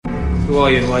Who are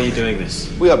you and why are you doing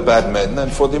this? We are bad men and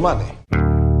for the money.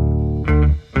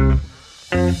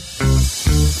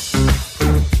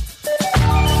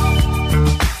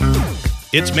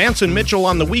 It's Manson Mitchell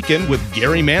on the Weekend with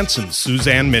Gary Manson,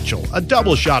 Suzanne Mitchell. A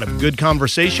double shot of good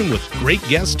conversation with great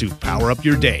guests to power up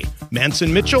your day.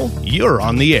 Manson Mitchell, you're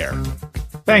on the air.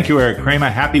 Thank you, Eric Kramer.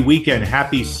 Happy weekend.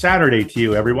 Happy Saturday to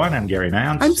you, everyone. I'm Gary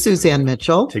Manson. I'm Suzanne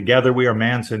Mitchell. Together, we are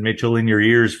Manson Mitchell in your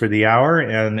ears for the hour.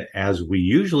 And as we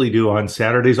usually do on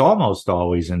Saturdays, almost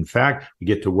always, in fact, we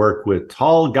get to work with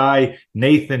tall guy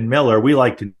Nathan Miller. We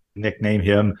like to nickname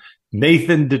him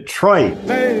Nathan Detroit.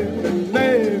 Nathan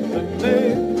Detroit.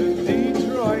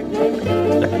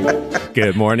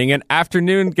 Good morning and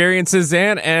afternoon, Gary and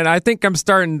Suzanne, and I think I'm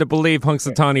starting to believe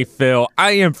Punxsutawney Phil.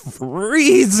 I am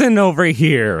freezing over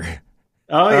here.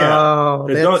 Oh, yeah.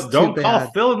 Oh, don't call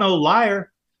Phil no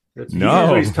liar. That's No.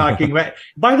 what he's talking about.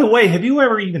 By the way, have you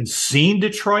ever even seen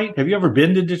Detroit? Have you ever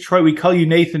been to Detroit? We call you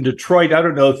Nathan Detroit. I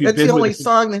don't know if you've That's been the only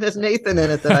song that has Nathan in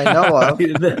it that I know of.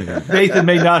 Nathan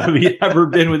may not have ever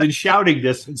been within shouting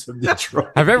distance of Detroit.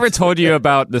 Have I ever told you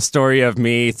about the story of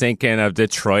me thinking of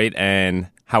Detroit and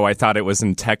how I thought it was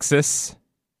in Texas?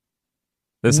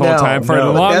 This whole time, for the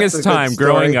That's a longest good time story.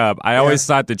 growing up, I always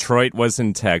thought Detroit was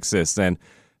in Texas. And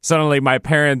suddenly my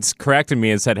parents corrected me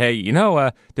and said, hey,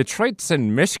 Detroit's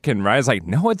in Michigan, right? I was like,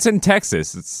 no, it's in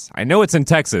Texas. I know it's in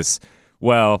Texas.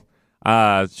 Well,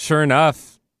 sure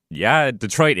enough, yeah,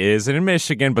 Detroit is in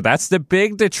Michigan, but that's the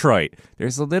big Detroit.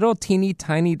 There's a little teeny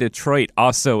tiny Detroit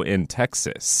also in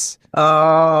Texas.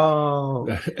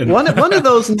 Oh, one of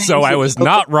those names. So I was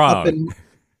not wrong.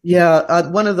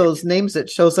 One of those names that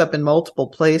shows up in multiple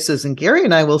places. And Gary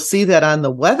and I will see that on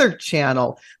the Weather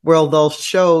Channel, where they'll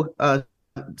show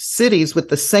cities with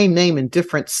the same name in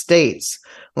different states.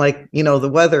 Like, the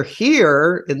weather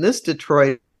here in this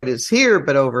Detroit is here,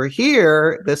 but over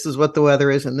here, this is what the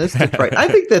weather is in this Detroit. I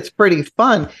think that's pretty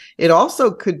fun. It also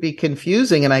could be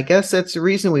confusing, and I guess that's the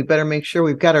reason we better make sure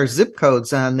we've got our zip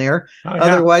codes on there. Oh, yeah.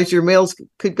 Otherwise, your mails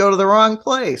could go to the wrong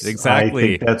place.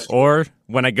 Exactly. Or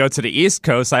when I go to the East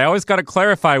Coast, I always got to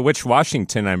clarify which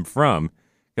Washington I'm from,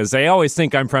 because they always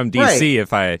think I'm from D.C.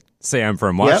 if I say I'm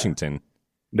from Washington.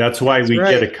 That's why we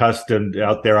get accustomed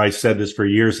out there. I said this for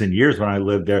years and years when I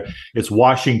lived there. It's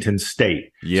Washington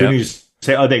State. Yep. So you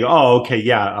say, they go, oh, okay,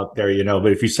 yeah, out there,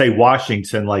 But if you say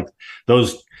Washington, like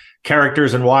those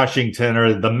characters in Washington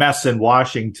or the mess in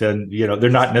Washington, they're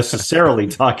not necessarily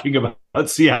talking about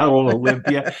Seattle or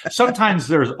Olympia. Sometimes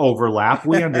there's overlap.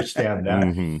 We understand that.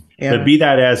 Mm-hmm. Yeah. But be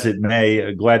that as it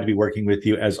may, glad to be working with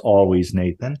you as always,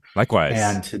 Nathan. Likewise.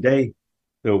 And today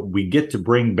we get to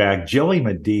bring back Joey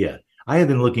Medea. I have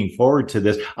been looking forward to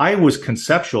this. I was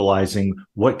conceptualizing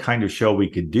what kind of show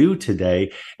we could do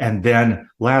today. And then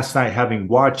last night, having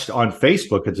watched on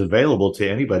Facebook, it's available to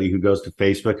anybody who goes to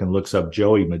Facebook and looks up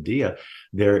Joey Medea.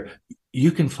 There,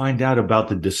 you can find out about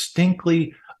the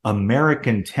distinctly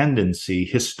American tendency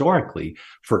historically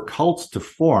for cults to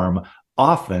form,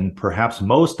 often, perhaps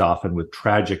most often, with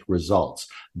tragic results.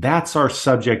 That's our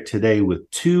subject today, with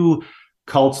two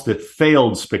cults that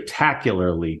failed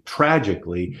spectacularly,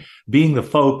 tragically, being the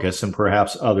focus, and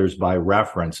perhaps others by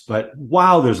reference. But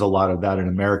wow, there's a lot of that in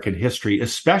American history,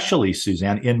 especially,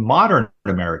 Suzanne, in modern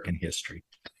American history.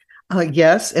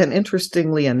 Yes, and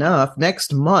interestingly enough,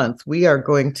 next month we are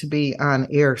going to be on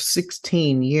air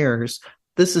 16 years.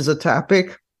 This is a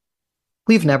topic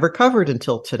we've never covered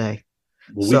until today.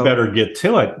 Well, we better get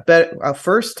to it. But a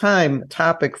first-time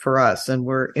topic for us, and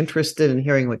we're interested in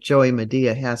hearing what Joey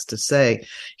Medea has to say.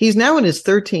 He's now in his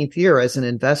 13th year as an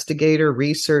investigator,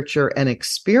 researcher, and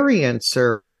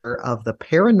experiencer of the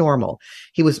paranormal.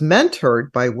 He was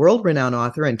mentored by world-renowned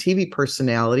author and TV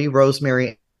personality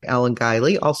Rosemary Ellen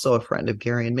Guiley, also a friend of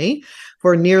Gary and me,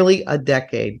 for nearly a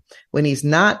decade. When he's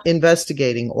not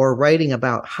investigating or writing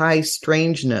about high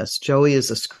strangeness, Joey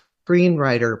is a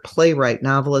screenwriter, playwright,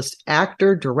 novelist,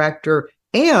 actor, director,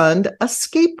 and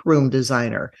escape room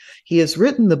designer. He has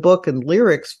written the book and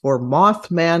lyrics for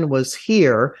Mothman Was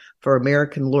Here for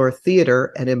American Lore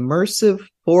Theater, an immersive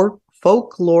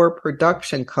folklore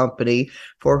production company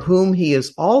for whom he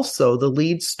is also the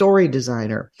lead story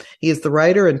designer. He is the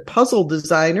writer and puzzle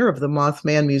designer of the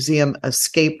Mothman Museum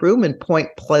Escape Room in Point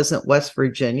Pleasant, West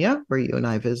Virginia, where you and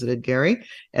I visited, Gary,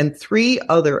 and 3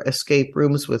 other escape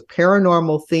rooms with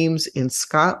paranormal themes in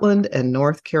Scotland and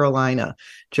North Carolina.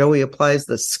 Joey applies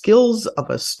the skills of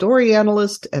a story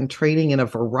analyst and training in a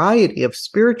variety of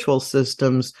spiritual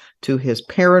systems to his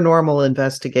paranormal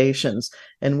investigations.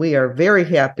 And we are very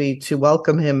happy to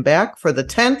welcome him back for the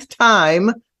 10th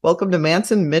time. Welcome to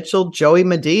Manson Mitchell, Joey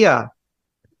Medea.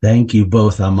 Thank you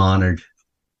both. I'm honored.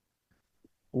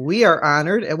 We are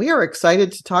honored, and we are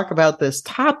excited to talk about this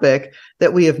topic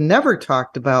that we have never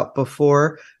talked about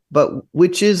before, but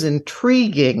which is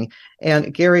intriguing.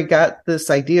 And Gary got this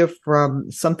idea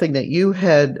from something that you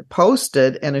had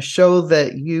posted and a show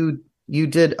that you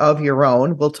did of your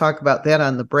own. We'll talk about that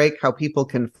on the break, how people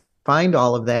can find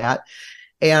all of that.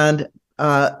 And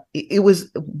it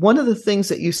was one of the things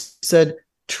that you said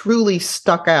truly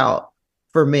stuck out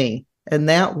for me. And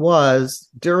that was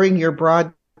during your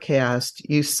broadcast,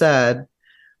 you said,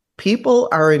 people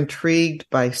are intrigued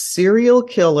by serial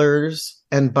killers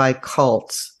and by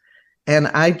cults. And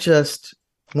I just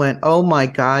went, oh my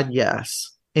God,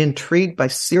 yes. Intrigued by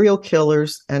serial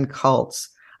killers and cults.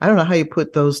 I don't know how you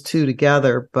put those two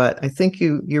together, but I think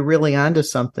you're really onto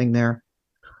something there.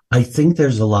 I think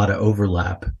there's a lot of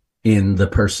overlap in the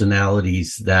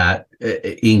personalities that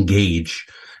engage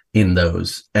in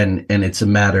those, and it's a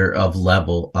matter of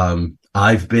level.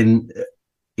 I've been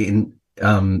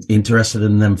interested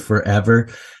in them forever,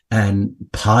 and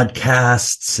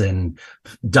podcasts and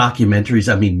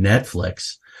documentaries. I mean,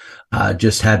 Netflix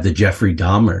just had the Jeffrey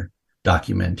Dahmer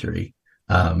documentary,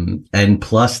 and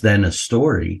plus then a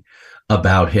story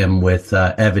about him with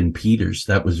Evan Peters.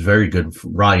 That was very good.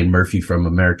 Ryan Murphy from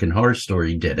American Horror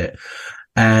Story did it.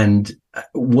 And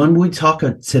when we talk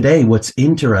today, what's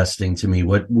interesting to me,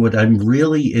 what I'm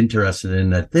really interested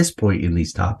in at this point in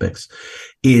these topics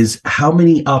is how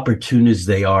many opportunities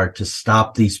they are to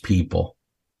stop these people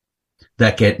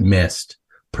that get missed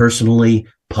personally,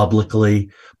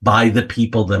 publicly, by the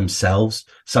people themselves.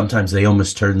 Sometimes they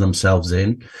almost turn themselves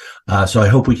in. So I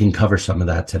hope we can cover some of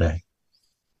that today.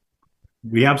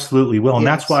 We absolutely will. And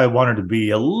Yes. that's why I wanted to be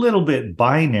a little bit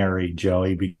binary,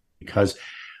 Joey, because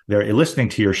they're listening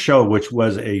to your show, which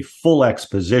was a full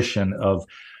exposition of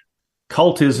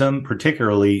cultism,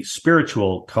 particularly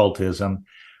spiritual cultism.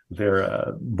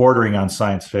 They're bordering on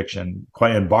science fiction,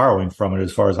 quite and borrowing from it,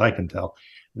 as far as I can tell.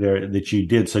 That you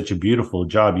did such a beautiful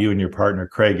job, you and your partner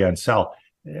Craig Ansell.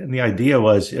 And the idea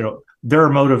was, there are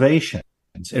motivations.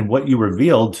 And what you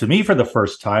revealed to me for the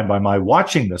first time by my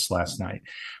watching this last night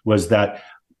was that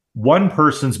one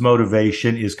person's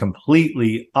motivation is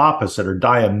completely opposite or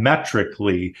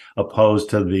diametrically opposed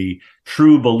to the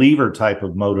true believer type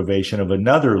of motivation of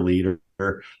another leader.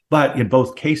 But in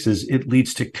both cases, it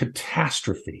leads to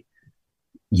catastrophe.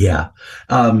 Yeah.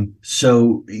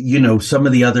 So, some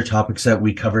of the other topics that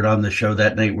we covered on the show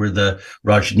that night were the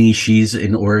Rajneeshis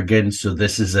in Oregon. So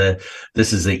this is a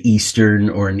Eastern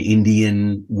or an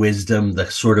Indian wisdom, the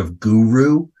sort of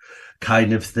guru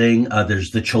kind of thing. There's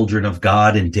the Children of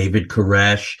God and David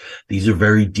Koresh. These are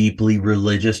very deeply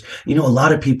religious. A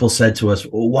lot of people said to us,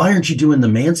 well, why aren't you doing the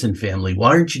Manson family? Why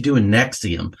aren't you doing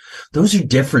NXIVM? Those are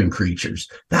different creatures.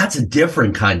 That's a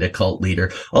different kind of cult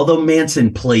leader. Although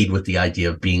Manson played with the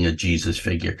idea of being a Jesus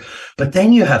figure. But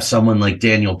then you have someone like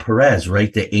Daniel Perez,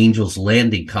 right? The Angels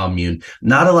Landing Commune.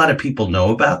 Not a lot of people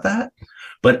know about that,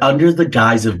 but under the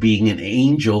guise of being an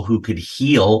angel who could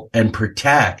heal and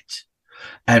protect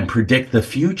and predict the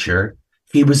future,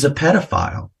 he was a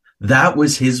pedophile. That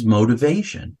was his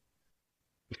motivation.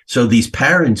 So these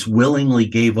parents willingly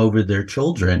gave over their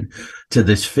children to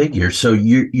this figure. So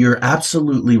you're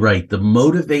absolutely right. The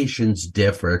motivations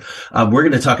differ. We're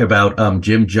going to talk about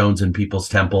Jim Jones and People's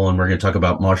Temple, and we're going to talk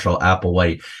about Marshall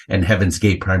Applewhite and Heaven's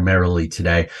Gate primarily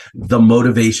today. The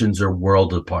motivations are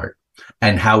worlds apart,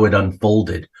 and how it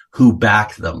unfolded, who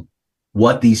backed them,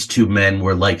 what these two men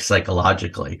were like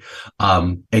psychologically,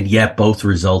 and yet both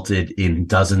resulted in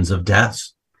dozens of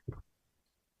deaths.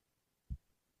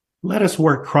 Let us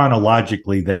work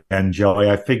chronologically then, Joey.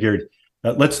 I figured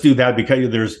let's do that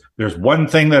because there's one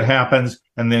thing that happens,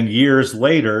 and then years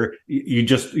later,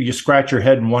 you scratch your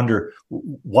head and wonder,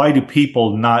 why do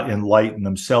people not enlighten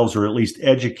themselves or at least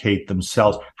educate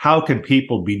themselves? How can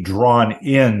people be drawn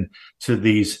in to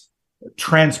these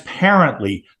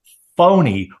transparently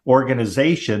phony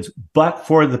organizations, but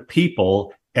for the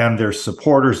people and their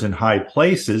supporters in high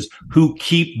places who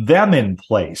keep them in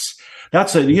place?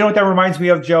 You know what that reminds me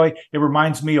of, Joey? It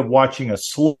reminds me of watching a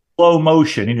slow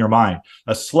motion in your mind,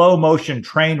 a slow motion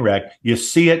train wreck. You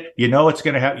see it, you know it's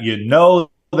going to happen. You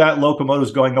know that locomotive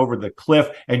is going over the cliff,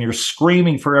 and you're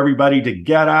screaming for everybody to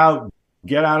get out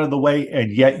of the way,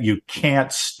 and yet you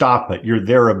can't stop it. You're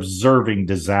there observing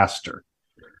disaster.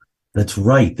 That's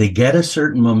right. They get a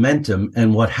certain momentum.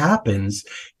 And what happens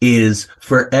is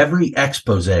for every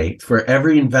expose, for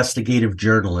every investigative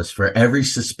journalist, for every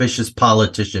suspicious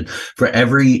politician, for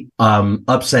every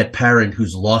upset parent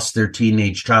who's lost their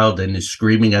teenage child and is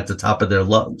screaming at the top of their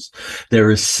lungs,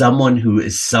 there is someone who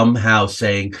is somehow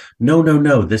saying,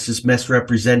 no, this is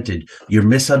misrepresented. You're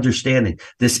misunderstanding.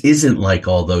 This isn't like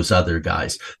all those other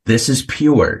guys. This is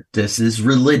pure. This is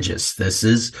religious.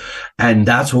 And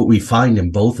that's what we find in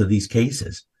both of these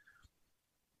cases.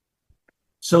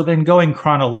 So then going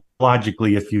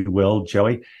chronologically, if you will,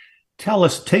 Joey,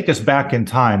 take us back in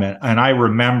time. And I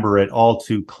remember it all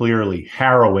too clearly,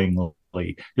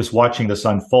 harrowingly, just watching this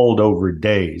unfold over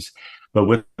days. But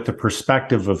with the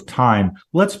perspective of time,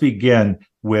 let's begin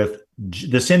with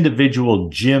this individual,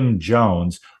 Jim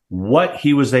Jones, what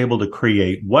he was able to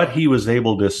create, what he was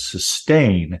able to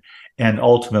sustain, and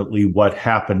ultimately what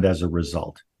happened as a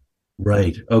result.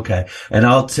 Right. Okay. And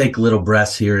I'll take little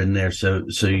breaths here and there so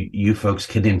you folks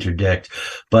can interdict.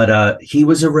 But he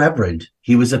was a reverend.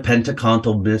 He was a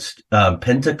Pentecostal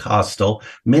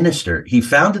minister. He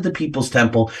founded the People's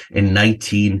Temple in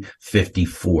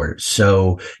 1954.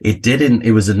 So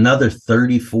it was another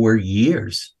 34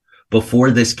 years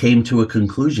before this came to a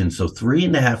conclusion. So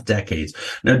 3.5 decades.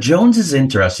 Now, Jones is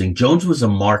interesting. Jones was a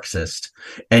Marxist,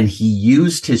 and he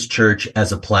used his church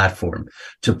as a platform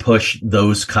to push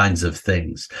those kinds of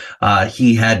things.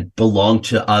 He had belonged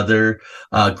to other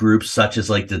groups, such as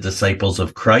like the Disciples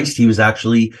of Christ. He was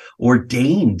actually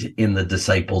ordained in the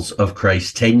Disciples of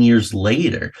Christ 10 years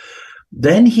later.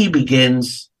 Then he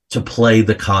begins to play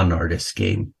the con artist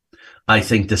game. I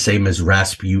think the same as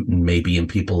Rasputin, maybe, and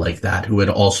people like that who had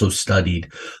also studied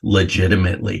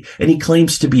legitimately. And he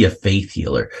claims to be a faith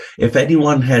healer. If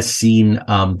anyone has seen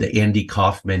the Andy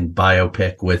Kaufman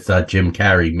biopic with Jim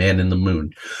Carrey, Man in the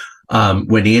Moon,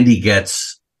 when Andy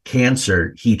gets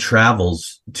cancer, he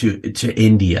travels to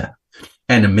India.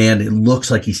 And it looks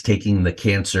like he's taking the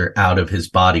cancer out of his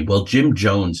body. Well, Jim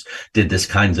Jones did this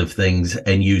kinds of things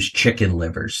and used chicken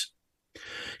livers.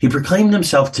 He proclaimed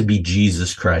himself to be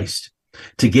Jesus Christ,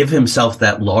 to give himself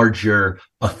that larger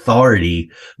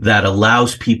authority that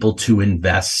allows people to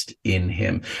invest in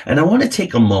him. And I want to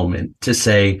take a moment to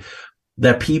say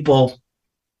that people,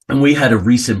 and we had a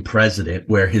recent president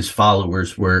where his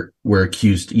followers were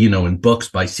accused, in books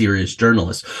by serious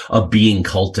journalists of being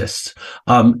cultists.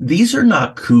 These are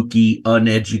not kooky,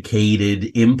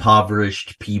 uneducated,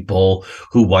 impoverished people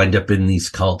who wind up in these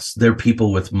cults. They're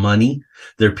people with money.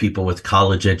 They're people with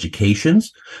college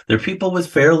educations. They're people with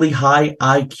fairly high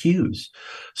IQs.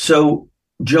 So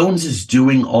Jones is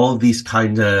doing all of these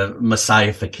kind of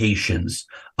messiafications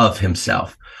of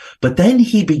himself. But then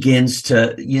he begins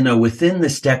to, within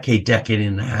this decade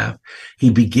and a half, he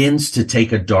begins to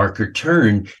take a darker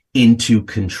turn into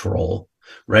control,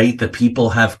 right? The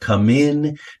people have come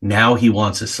in. Now he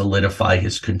wants to solidify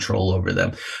his control over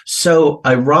them. So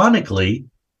ironically,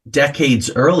 decades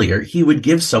earlier, he would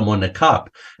give someone a cup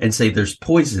and say, there's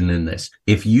poison in this.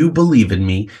 If you believe in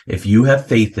me, if you have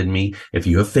faith in me, if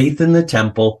you have faith in the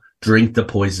temple, drink the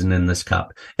poison in this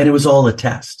cup. And it was all a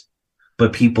test,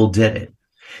 but people did it.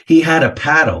 He had a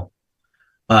paddle,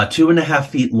 2.5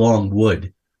 feet long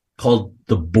wood, called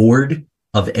the Board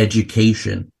of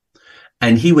Education.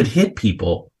 And he would hit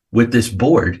people with this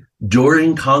board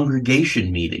during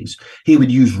congregation meetings. He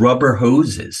would use rubber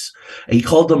hoses. He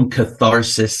called them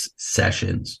catharsis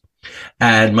sessions.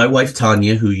 And my wife,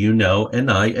 Tanya, who you know, and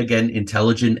I, again,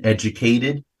 intelligent,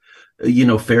 educated,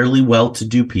 fairly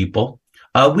well-to-do people,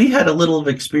 we had a little of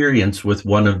experience with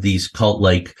one of these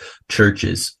cult-like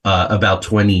churches about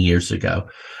 20 years ago,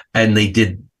 and they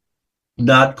did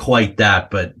not quite that,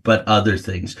 but other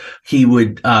things. He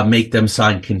would make them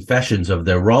sign confessions of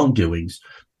their wrongdoings.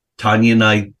 Tanya and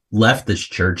I left this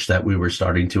church that we were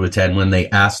starting to attend when they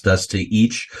asked us to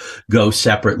each go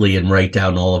separately and write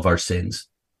down all of our sins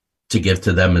to give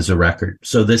to them as a record.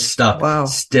 So this stuff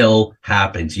still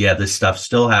happens. Yeah, this stuff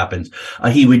still happens.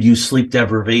 He would use sleep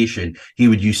deprivation. He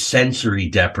would use sensory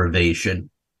deprivation.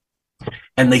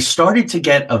 And they started to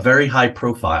get a very high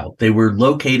profile. They were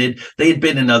located, they had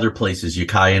been in other places,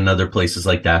 Ukiah and other places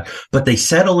like that, but they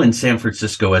settle in San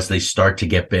Francisco as they start to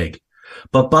get big.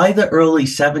 But by the early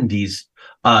 70s,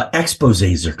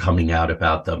 exposés are coming out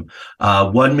about them.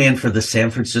 One man for the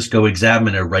San Francisco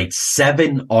Examiner writes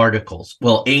 8 articles.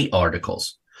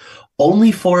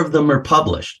 Only 4 of them are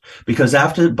published because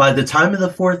by the time of the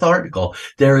 4th article,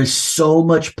 there is so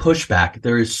much pushback.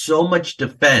 There is so much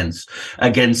defense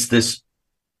against this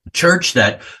church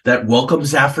that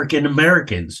welcomes African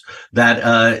Americans,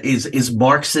 that is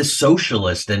Marxist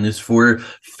socialist and is for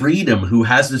freedom, who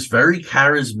has this very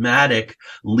charismatic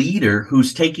leader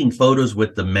who's taking photos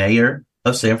with the mayor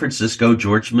of San Francisco,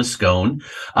 George Moscone,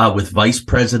 with Vice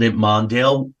President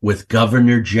Mondale, with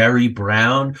Governor Jerry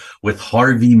Brown, with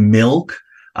Harvey Milk,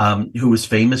 who was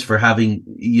famous for having,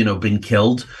 been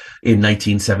killed in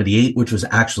 1978, which was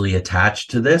actually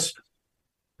attached to this.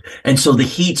 And so the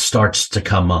heat starts to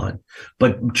come on.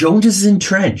 But Jones is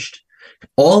entrenched.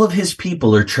 All of his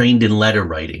people are trained in letter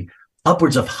writing.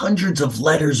 Upwards of hundreds of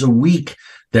letters a week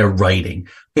they're writing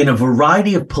in a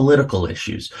variety of political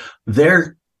issues.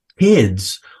 Their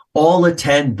kids all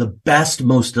attend the best,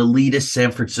 most elitist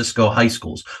San Francisco high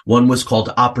schools. One was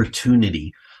called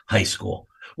Opportunity High School.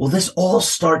 Well, this all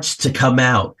starts to come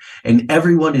out, and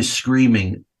everyone is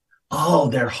screaming, oh,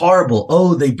 they're horrible.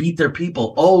 Oh, they beat their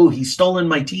people. Oh, he's stolen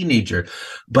my teenager.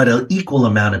 But an equal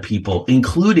amount of people,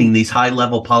 including these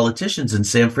high-level politicians in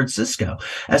San Francisco.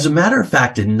 As a matter of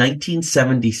fact, in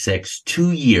 1976,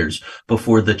 2 years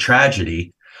before the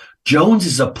tragedy, Jones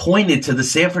is appointed to the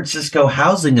San Francisco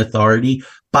Housing Authority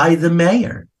by the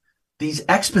mayor. These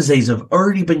exposés have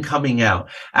already been coming out.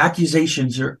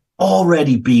 Accusations are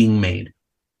already being made.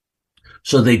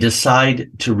 So they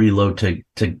decide to reload to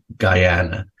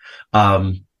Guyana.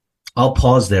 I'll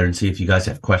pause there and see if you guys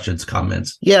have questions,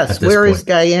 comments. Yes, where is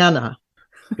Guyana?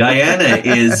 Guyana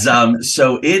is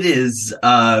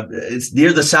it's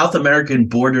near the South American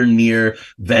border near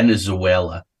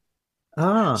Venezuela.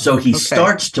 So he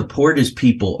starts to port his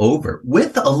people over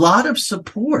with a lot of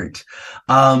support.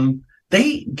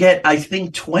 They get, I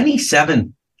think,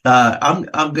 27.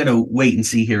 I'm going to wait and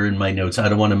see here in my notes. I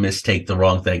don't want to mistake the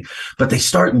wrong thing, but they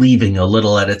start leaving a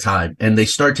little at a time, and they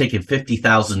start taking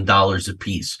 $50,000 a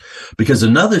piece, because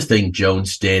another thing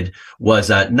Jones did was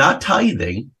not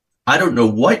tithing. I don't know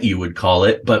what you would call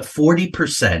it, but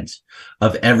 40%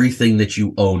 of everything that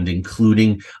you owned,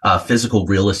 including physical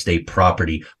real estate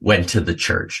property, went to the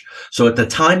church. So at the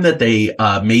time that they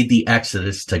made the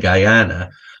exodus to Guyana,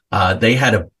 they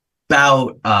had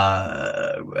about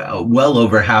well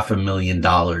over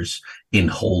 $500,000 in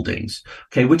holdings,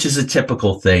 okay, which is a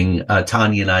typical thing.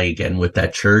 Tanya and I, again, with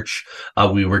that church,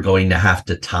 we were going to have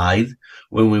to tithe.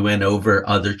 When we went over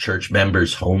other church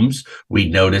members' homes, we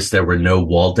noticed there were no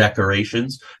wall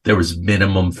decorations. There was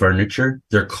minimum furniture.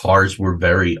 Their cars were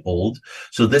very old.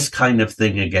 So this kind of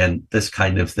thing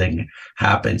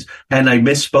happens. And I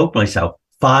misspoke myself.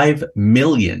 5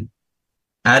 million,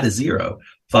 add a zero.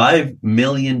 $5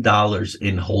 million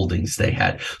in holdings they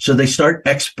had. So they start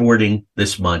exporting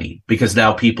this money, because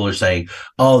now people are saying,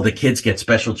 oh, the kids get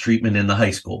special treatment in the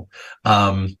high school.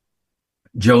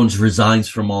 Jones resigns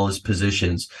from all his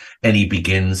positions and he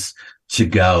begins to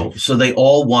go. So they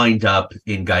all wind up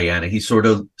in Guyana. He sort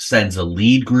of sends a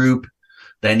lead group.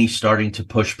 Then he's starting to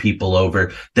push people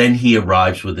over. Then he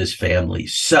arrives with his family.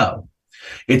 So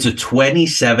it's a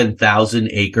 27,000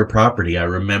 acre property. I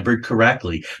remembered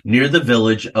correctly, near the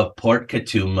village of Port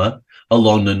Katuma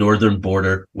along the northern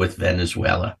border with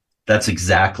Venezuela. That's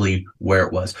exactly where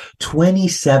it was.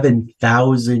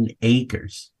 27,000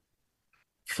 acres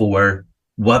for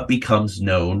what becomes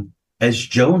known as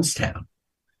Jonestown.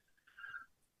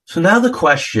 So now the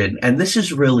question, and this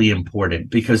is really important,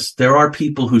 because there are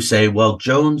people who say, well,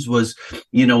 Jones was,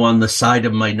 on the side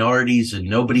of minorities and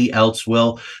nobody else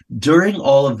will. During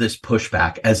all of this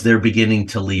pushback, as they're beginning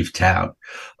to leave town,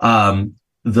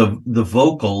 the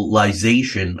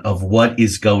vocalization of what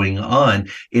is going on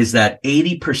is that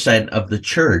 80% of the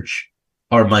church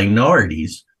are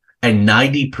minorities, and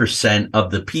 90%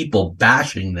 of the people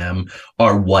bashing them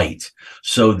are white.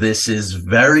 So this is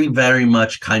very, very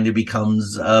much kind of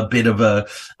becomes a bit of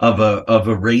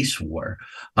a race war.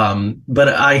 But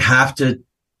I have to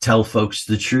tell folks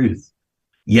the truth.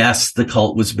 Yes, the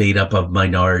cult was made up of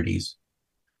minorities,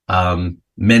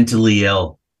 mentally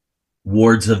ill,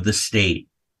 wards of the state,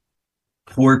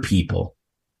 poor people,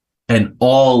 and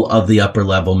all of the upper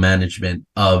level management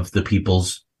of the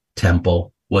People's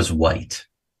Temple was white.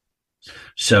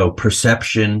 So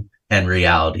perception and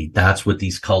reality, that's what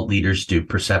these cult leaders do,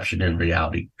 perception and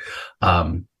reality.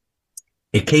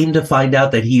 It came to find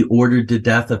out that he ordered the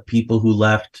death of people who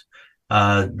left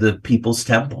the People's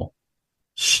Temple.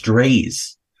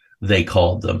 Strays, they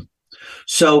called them.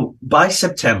 So by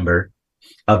September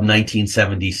of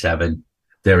 1977,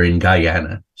 they're in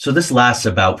Guyana. So this lasts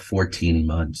about 14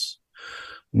 months.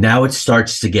 Now it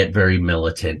starts to get very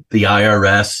militant. The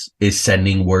IRS is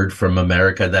sending word from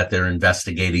America that they're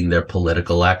investigating their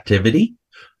political activity,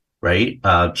 right?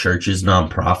 Churches,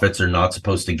 nonprofits are not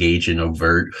supposed to engage in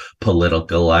overt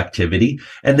political activity.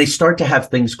 And they start to have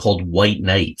things called white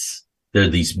nights. There are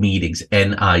these meetings,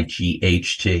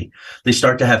 NIGHT. They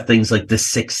start to have things like the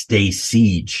 6-day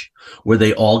siege, where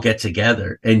they all get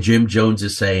together. And Jim Jones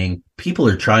is saying, people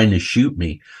are trying to shoot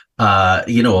me.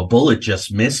 a bullet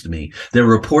just missed me. They're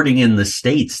reporting in the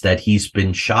States that he's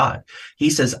been shot. He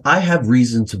says, I have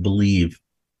reason to believe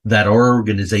that our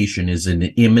organization is in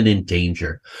imminent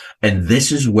danger. And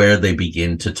this is where they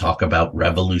begin to talk about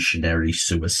revolutionary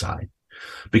suicide,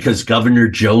 because Governor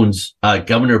Jerry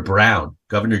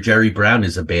Brown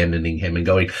is abandoning him and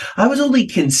going, I was only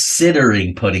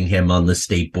considering putting him on the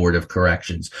State Board of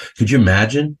Corrections. Could you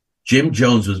imagine? Jim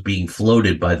Jones was being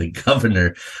floated by the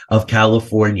governor of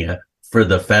California for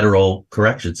the federal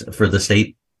corrections, for the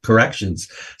state corrections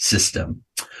system.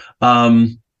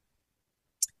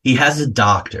 He has a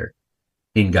doctor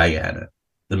in Guyana.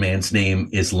 The man's name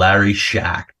is Larry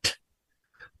Schacht.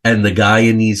 And the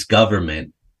Guyanese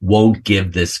government won't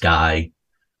give this guy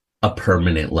a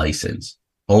permanent license,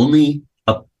 only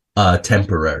a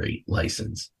temporary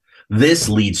license. This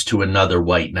leads to another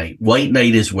White Night. White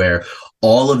Night is where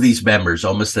all of these members,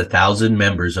 almost 1,000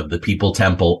 members of the People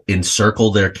Temple,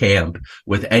 encircle their camp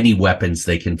with any weapons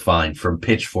they can find, from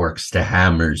pitchforks to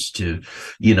hammers to,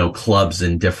 clubs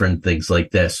and different things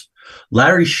like this.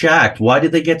 Larry Schacht, why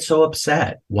did they get so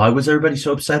upset? Why was everybody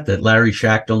so upset that Larry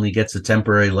Schacht only gets a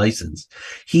temporary license?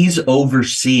 He's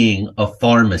overseeing a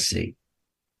pharmacy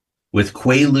with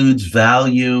Quaaludes,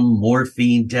 Valium,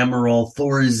 morphine, Demerol,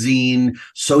 Thorazine,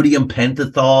 sodium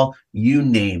pentothal, you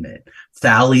name it.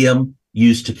 Thallium,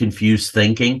 used to confuse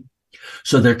thinking.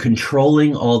 So they're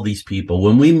controlling all these people.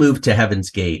 When we move to Heaven's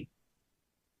Gate,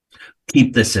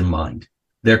 keep this in mind.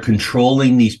 They're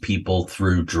controlling these people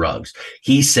through drugs.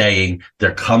 He's saying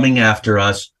they're coming after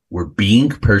us. We're being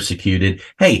persecuted.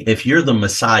 Hey, if you're the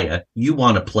Messiah, you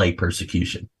want to play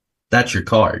persecution. That's your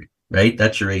card, right?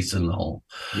 That's your ace in the hole.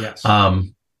 Yes.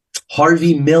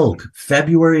 Harvey Milk,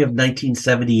 February of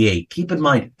 1978. Keep in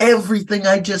mind everything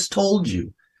I just told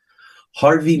you.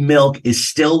 Harvey Milk is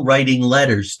still writing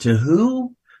letters to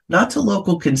who? Not to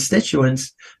local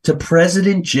constituents, to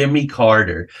President Jimmy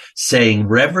Carter, saying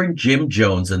Reverend Jim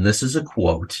Jones, and this is a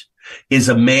quote, is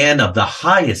a man of the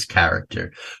highest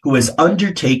character who has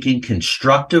undertaken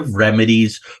constructive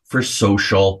remedies for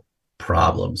social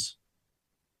problems.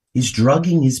 He's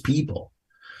drugging his people.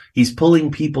 He's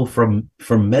pulling people from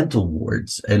mental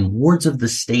wards and wards of the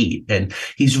state. And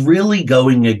he's really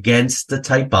going against the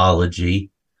typology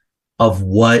of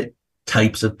what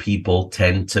types of people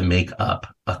tend to make up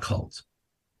a cult.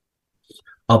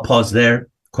 I'll pause there.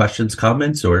 Questions,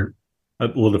 comments, or?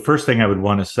 Well, the first thing I would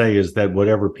want to say is that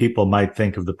whatever people might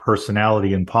think of the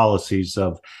personality and policies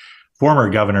of former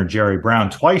Governor Jerry Brown,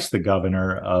 twice the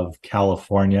governor of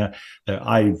California,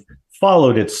 I've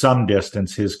followed at some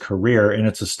distance his career. And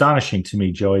it's astonishing to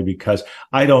me, Joey, because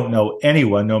I don't know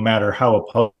anyone, no matter how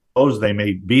opposed they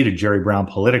may be to Jerry Brown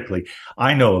politically,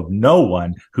 I know of no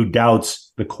one who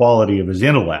doubts the quality of his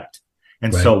intellect.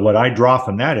 And right. So what I draw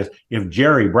from that is if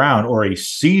Jerry Brown or a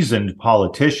seasoned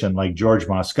politician like George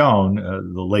Moscone,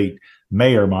 the late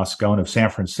Mayor Moscone of San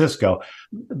Francisco,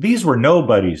 these were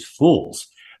nobody's fools.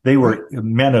 They were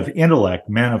men of intellect,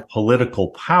 men of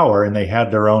political power, and they had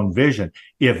their own vision.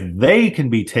 If they can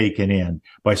be taken in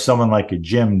by someone like a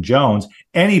Jim Jones,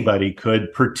 anybody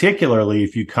could, particularly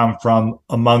if you come from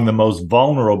among the most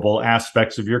vulnerable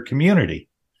aspects of your community.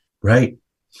 Right.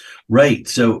 Right.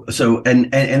 So,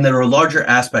 and there are larger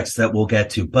aspects that we'll get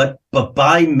to, but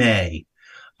by May,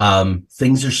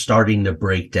 things are starting to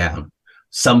break down.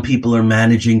 Some people are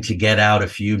managing to get out, a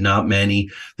few, not many.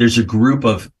 There's a group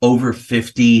of over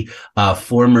 50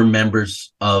 former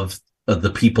members of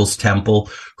the People's Temple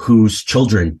whose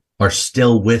children are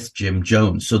still with Jim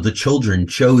Jones. So the children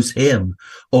chose him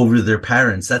over their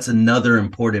parents. That's another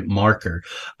important marker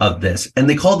of this. And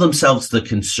they call themselves the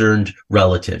concerned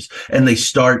relatives. And they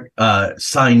start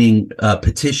signing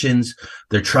petitions.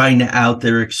 They're trying to out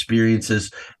their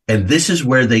experiences. And this is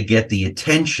where they get the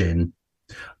attention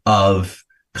of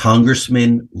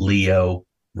Congressman Leo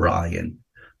Ryan.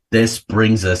 This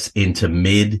brings us into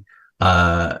mid-October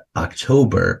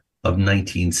of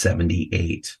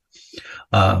 1978.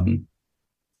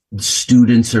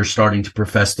 Students are starting to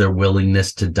profess their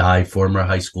willingness to die, former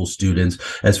high school students,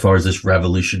 as far as this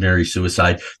revolutionary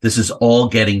suicide. This is all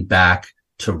getting back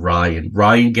to Ryan.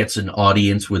 Ryan gets an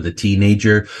audience with a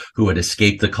teenager who had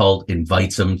escaped the cult,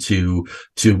 invites him to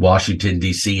Washington,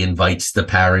 D.C., invites the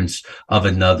parents of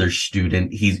another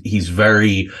student. He's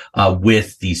very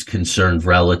with these concerned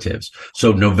relatives.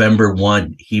 So November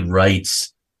 1, he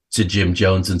writes to Jim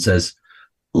Jones and says,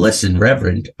 listen,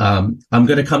 Reverend, I'm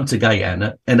going to come to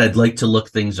Guyana and I'd like to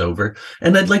look things over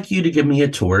and I'd like you to give me a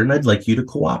tour and I'd like you to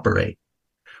cooperate.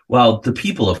 Well, the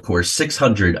people, of course,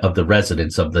 600 of the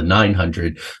residents of the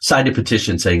 900 signed a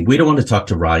petition saying, we don't want to talk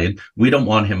to Ryan. We don't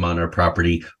want him on our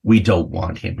property. We don't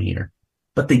want him here.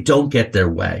 But they don't get their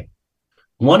way.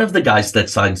 One of the guys that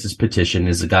signs this petition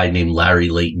is a guy named Larry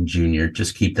Layton Jr.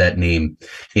 Just keep that name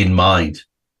in mind.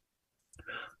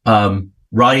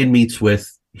 Ryan meets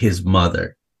with his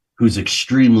mother, who's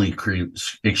extremely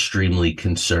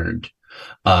concerned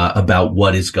about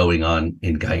what is going on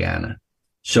in Guyana.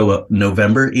 So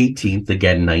November 18th,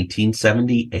 again,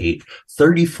 1978,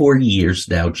 34 years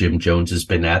now, Jim Jones has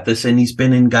been at this, and he's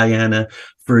been in Guyana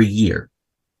for a year,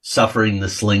 suffering the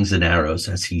slings and arrows,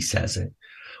 as he says it.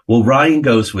 Well, Ryan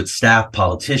goes with staff,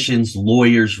 politicians,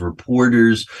 lawyers,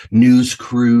 reporters, news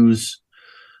crews,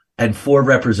 and 4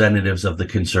 representatives of the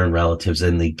concerned relatives,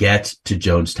 and they get to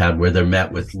Jonestown, where they're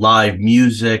met with live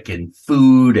music and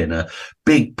food and a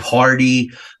big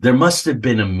party. There must have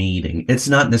been a meeting. It's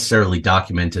not necessarily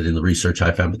documented in the research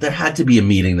I found, but there had to be a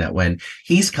meeting that went,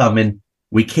 he's coming.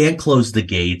 We can't close the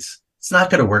gates. It's not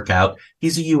going to work out.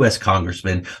 He's a U.S.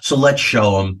 congressman, so let's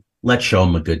show him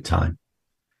a good time.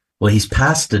 Well, he's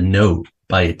passed a note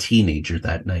by a teenager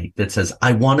that night that says,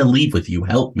 I want to leave with you.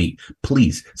 Help me,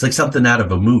 please. It's like something out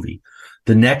of a movie.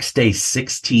 The next day,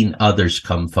 16 others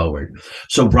come forward.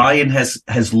 So Ryan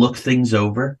has looked things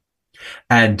over,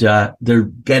 and they're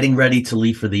getting ready to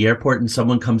leave for the airport, and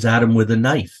someone comes at him with a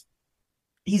knife.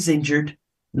 He's injured,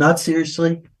 not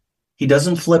seriously. He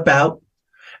doesn't flip out,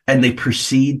 and they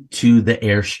proceed to the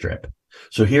airstrip.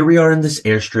 So here we are in this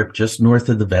airstrip just north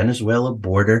of the Venezuela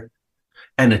border,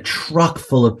 and a truck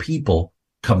full of people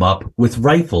come up with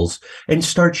rifles and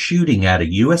start shooting at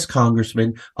a U.S.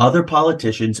 congressman, other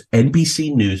politicians,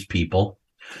 NBC News people.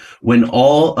 When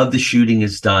all of the shooting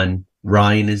is done,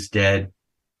 Ryan is dead.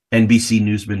 NBC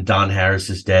newsman Don Harris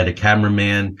is dead. A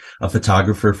cameraman, a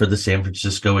photographer for the San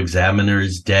Francisco Examiner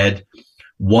is dead.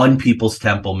 1 People's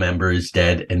Temple member is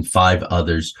dead, and 5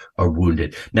 others are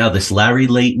wounded. Now, this Larry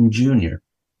Layton Jr.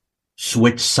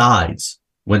 switched sides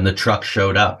when the truck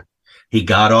showed up. He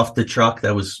got off the truck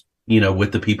that was,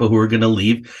 with the people who were going to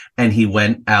leave, and he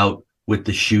went out with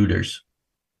the shooters.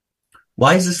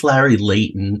 Why is this Larry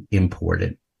Layton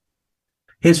important?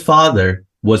 His father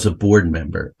was a board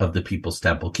member of the People's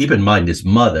Temple. Keep in mind, his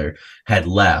mother had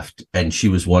left, and she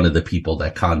was one of the people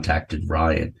that contacted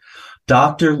Ryan.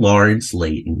 Dr. Lawrence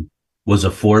Layton was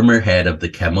a former head of the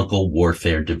Chemical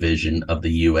Warfare Division of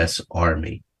the U.S.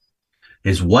 Army.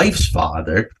 His wife's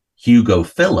father, Hugo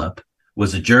Philipp,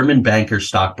 was a German banker,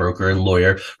 stockbroker, and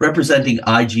lawyer representing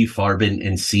IG Farben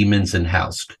and Siemens and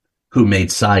Hausk, who made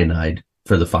cyanide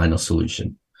for the final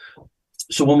solution.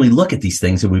 So when we look at these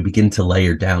things and we begin to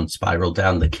layer down, spiral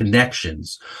down, the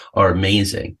connections are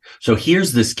amazing. So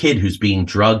here's this kid who's being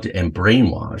drugged and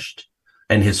brainwashed,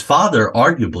 and his father,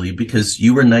 arguably, because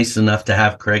you were nice enough to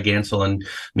have Craig Ansel and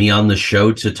me on the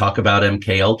show to talk about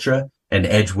MK Ultra and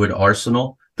Edgewood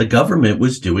Arsenal, the government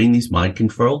was doing these mind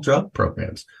control drug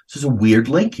programs. So there's a weird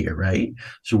link here, right?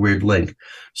 It's a weird link.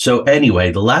 So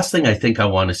anyway, the last thing I think I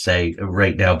want to say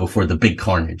right now before the big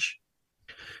carnage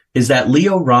is that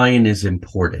Leo Ryan is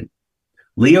important.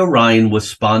 Leo Ryan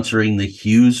was sponsoring the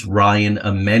Hughes-Ryan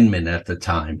Amendment at the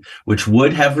time, which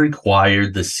would have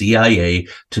required the CIA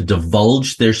to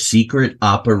divulge their secret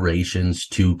operations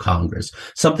to Congress,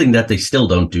 something that they still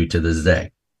don't do to this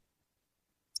day.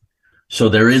 So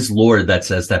there is lore that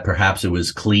says that perhaps it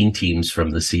was clean teams from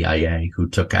the CIA who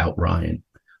took out Ryan,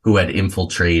 who had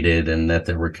infiltrated, and that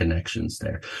there were connections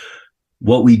there.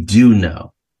 What we do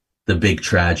know, the big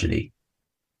tragedy,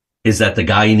 is that the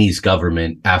Guyanese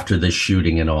government, after this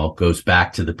shooting and all, goes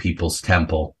back to the People's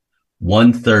Temple.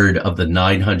 1/3 of the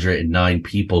 909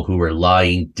 people who are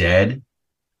lying dead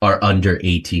are under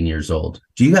 18 years old.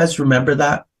 Do you guys remember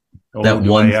that? That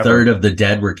 1/3 of the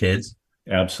dead were kids?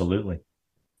 Absolutely.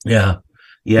 Yeah.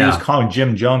 He was calling,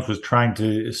 Jim Jones was trying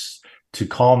to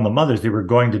calm the mothers. They were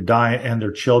going to die and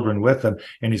their children with them.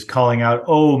 And he's calling out,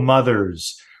 oh,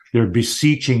 mothers. They're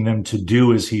beseeching them to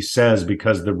do as he says,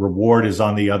 because the reward is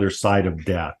on the other side of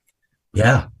death.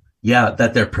 Yeah. Yeah.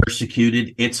 That they're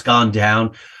persecuted. It's gone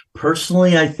down.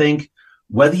 Personally, I think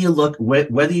whether you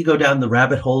go down the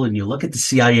rabbit hole and you look at the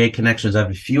CIA connections, I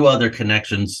have a few other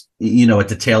connections, at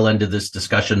the tail end of this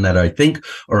discussion that I think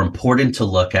are important to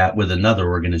look at with another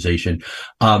organization.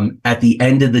 At the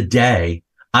end of the day,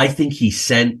 I think he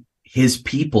sent his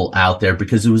people out there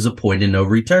because it was a point of no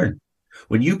return.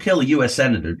 When you kill a U.S.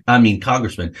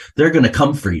 congressman, they're going to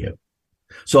come for you.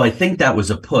 So I think that was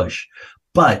a push.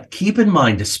 But keep in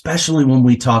mind, especially when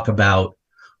we talk about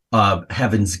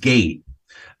Heaven's Gate,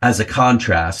 as a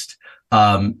contrast,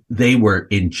 they were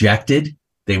injected,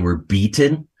 they were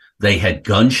beaten, they had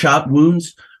gunshot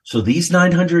wounds. So these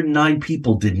 909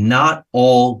 people did not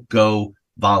all go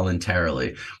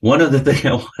voluntarily. One other thing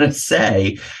I want to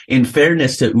say, in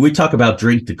fairness to, we talk about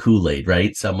drink the Kool-Aid,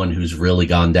 right? Someone who's really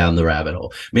gone down the rabbit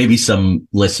hole. Maybe some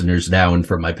listeners now and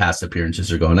from my past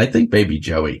appearances are going, I think maybe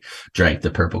Joey drank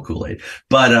the purple Kool-Aid,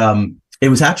 but it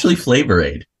was actually Flavor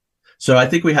Aid. So I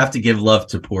think we have to give love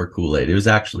to poor Kool-Aid. It was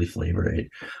actually Flavor Aid.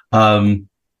 And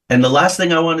the last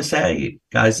thing I want to say,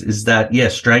 guys, is that,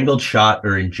 strangled, shot,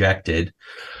 or injected.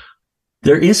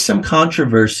 There is some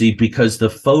controversy because the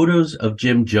photos of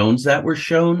Jim Jones that were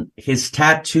shown, his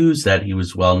tattoos that he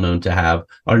was well known to have,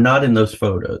 are not in those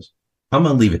photos. I'm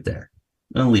going to leave it there.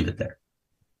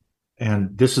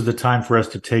 And this is the time for us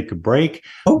to take a break.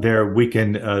 There we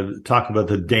can talk about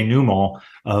the denouement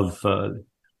of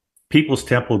People's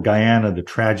Temple, Guyana, the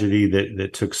tragedy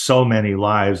that took so many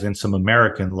lives and some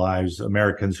American lives,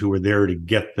 Americans who were there to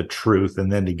get the truth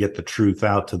and then to get the truth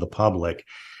out to the public.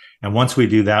 And once we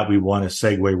do that, we want to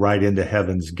segue right into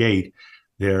Heaven's Gate.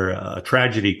 They're a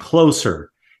tragedy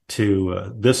closer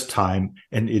to this time.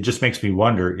 And it just makes me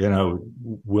wonder,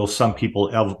 will some people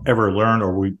ever learn,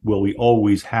 or will we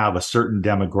always have a certain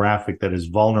demographic that is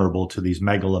vulnerable to these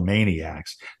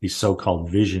megalomaniacs, these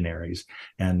so-called visionaries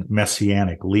and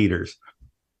messianic leaders?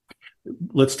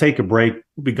 Let's take a break.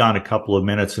 We'll be gone a couple of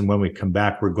minutes. And when we come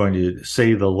back, we're going to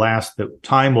say the last that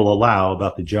time will allow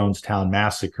about the Jonestown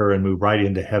Massacre and move right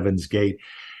into Heaven's Gate,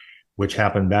 which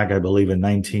happened back, I believe, in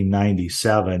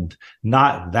 1997,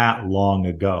 not that long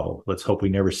ago. Let's hope we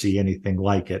never see anything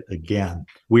like it again.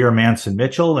 We are Mance &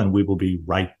 Mitchell, and we will be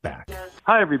right back.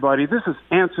 Hi, everybody. This is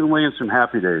Anson Williams from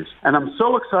Happy Days, and I'm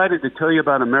so excited to tell you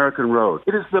about American Road.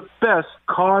 It is the best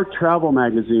car travel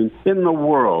magazine in the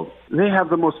world. They have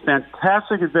the most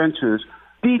fantastic adventures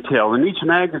detailed in each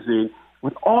magazine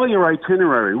with all your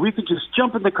itinerary. We could just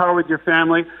jump in the car with your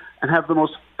family and have the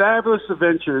most fabulous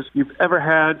adventures you've ever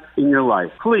had in your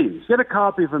life. Please get a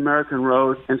copy of American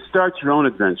Road and start your own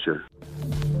adventure.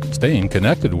 Staying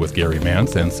connected with Gary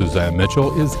Mance and Suzanne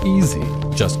Mitchell is easy.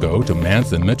 Just go to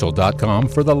manceandmitchell.com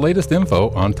for the latest info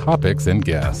on topics and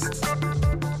guests.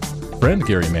 Friend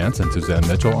Gary Mance and Suzanne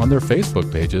Mitchell on their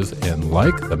Facebook pages and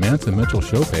like the Mance & Mitchell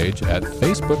show page at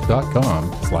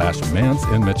facebook.com/Mance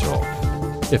 & Mitchell.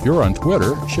 If you're on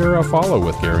Twitter, share a follow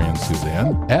with Gary and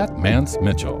Suzanne at Mance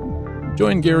Mitchell.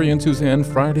 Join Gary and Suzanne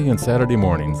Friday and Saturday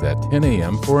mornings at 10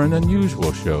 a.m. for an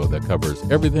unusual show that covers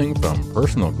everything from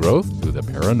personal growth to the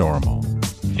paranormal.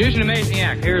 Here's an amazing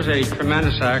act. Here's a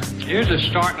tremendous act. Here's a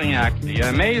startling act. The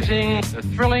amazing, the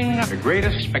thrilling, the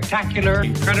greatest, spectacular,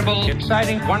 incredible,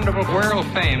 exciting, wonderful, world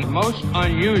famed, most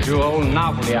unusual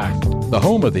novelty act. The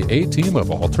home of the A-Team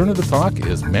of Alternative Talk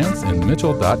is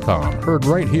manceandmitchell.com. Heard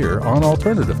right here on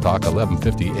Alternative Talk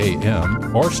 1150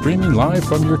 AM or streaming live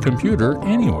from your computer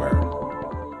anywhere.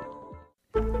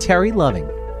 Terry Loving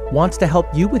wants to help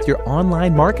you with your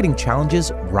online marketing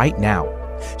challenges right now.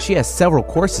 She has several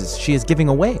courses she is giving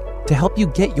away to help you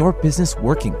get your business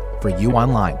working for you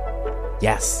online.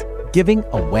 Yes, giving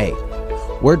away.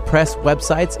 WordPress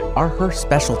websites are her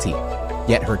specialty,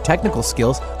 yet her technical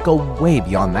skills go way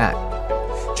beyond that.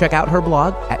 Check out her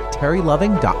blog at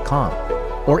terryloving.com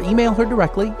or email her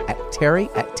directly at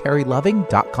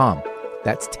terry@terryloving.com.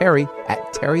 That's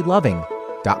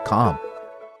terry@terryloving.com.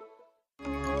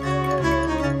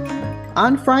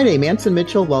 On Friday, Mance &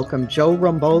 Mitchell welcomed Joe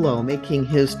Rombolo, making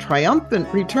his triumphant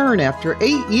return after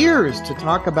 8 years to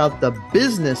talk about the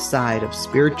business side of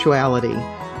spirituality.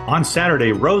 On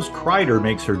Saturday, Rose Kreider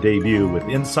makes her debut with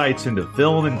insights into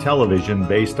film and television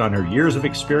based on her years of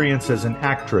experience as an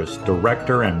actress,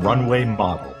 director, and runway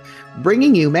model.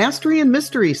 Bringing you Mastery and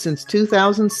Mystery since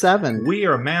 2007. We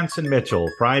are Mance & Mitchell,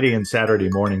 Friday and Saturday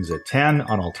mornings at 10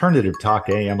 on Alternative Talk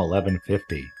AM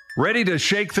 1150. Ready to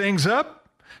shake things up?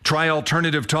 Try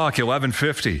Alternative Talk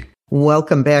 1150.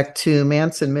 Welcome back to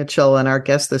Mance & Mitchell and our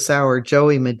guest this hour,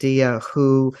 Joey Medea,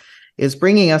 who is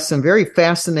bringing us some very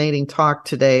fascinating talk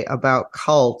today about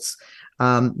cults.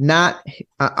 Not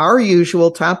our usual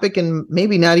topic, and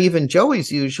maybe not even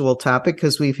Joey's usual topic,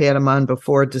 because we've had him on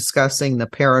before discussing the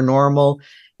paranormal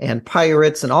and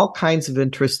pirates and all kinds of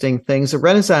interesting things. A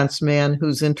Renaissance man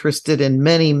who's interested in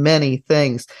many, many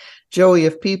things. Joey,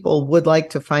 if people would like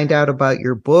to find out about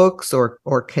your books or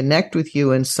connect with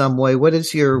you in some way, what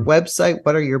is your website?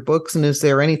 What are your books? And is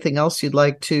there anything else you'd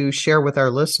like to share with our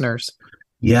listeners?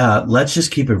 Yeah, let's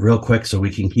just keep it real quick so we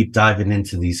can keep diving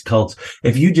into these cults.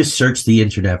 If you just search the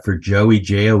internet for Joey,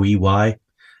 Joey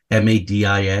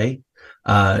Madia,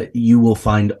 you will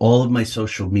find all of my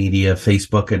social media,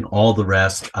 Facebook and all the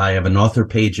rest. I have an author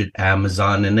page at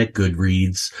Amazon and at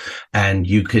Goodreads, and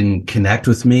you can connect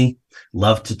with me.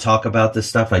 Love to talk about this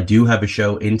stuff. I do have a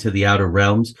show, Into the Outer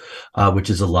Realms, which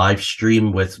is a live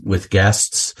stream with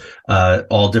guests,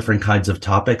 all different kinds of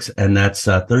topics. And that's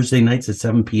Thursday nights at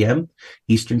 7 p.m.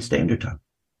 Eastern Standard Time.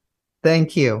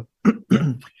 Thank you.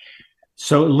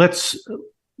 So let's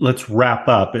wrap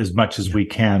up as much as we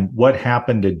can. What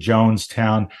happened at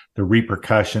Jonestown, the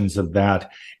repercussions of that,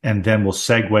 and then we'll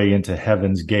segue into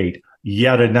Heaven's Gate.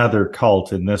 Yet another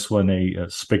cult, and this one a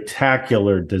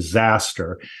spectacular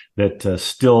disaster that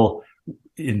still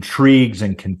intrigues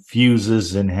and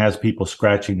confuses and has people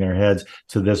scratching their heads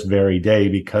to this very day,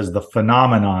 because the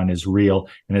phenomenon is real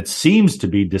and it seems to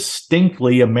be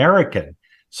distinctly American,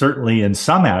 certainly in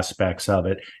some aspects of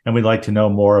it. And we'd like to know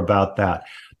more about that.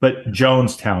 But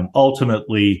Jonestown,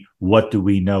 ultimately, what do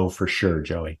we know for sure,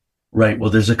 Joey? Right. Well,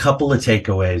 there's a couple of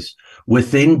takeaways.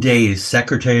 Within days,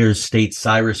 Secretary of State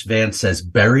Cyrus Vance says,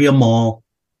 bury them all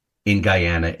in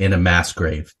Guyana in a mass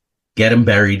grave. Get them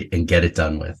buried and get it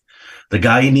done with. The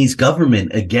Guyanese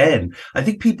government, again, I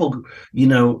think people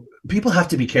have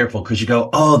to be careful, because you go,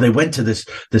 oh, they went to this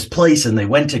place and they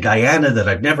went to Guyana that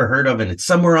I've never heard of, and it's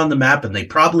somewhere on the map, and they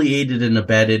probably aided and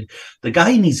abetted. The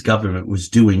Guyanese government was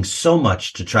doing so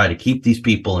much to try to keep these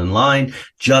people in line,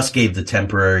 just gave the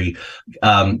temporary.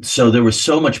 So there was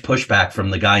so much pushback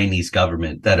from the Guyanese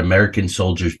government that American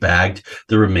soldiers bagged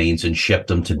the remains and shipped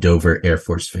them to Dover Air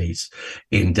Force Base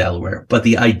in Delaware. But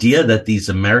the idea that these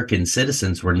American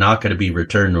citizens were not going to be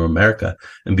returned to America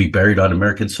and be buried on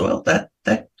American soil, that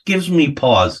gives me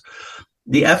pause.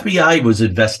 The FBI was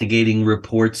investigating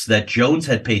reports that Jones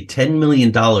had paid $10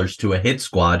 million to a hit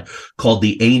squad called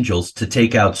the Angels to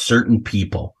take out certain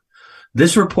people.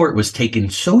 This report was taken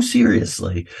so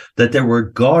seriously that there were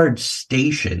guards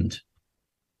stationed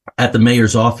at the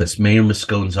mayor's office, Mayor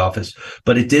Moscone's office,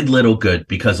 but it did little good,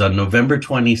 because on November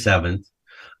 27th,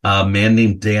 a man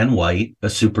named Dan White, a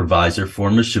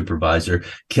former supervisor,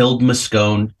 killed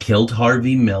Moscone, killed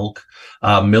Harvey Milk.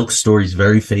 Milk's story is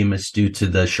very famous due to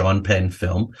the Sean Penn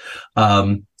film.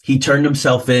 He turned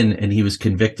himself in, and he was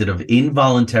convicted of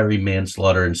involuntary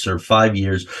manslaughter and served 5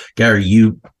 years. Gary,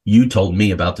 you told me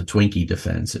about the Twinkie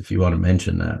defense, if you want to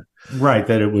mention that. Right,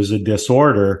 that it was a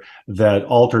disorder that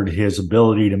altered his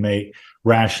ability to make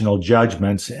rational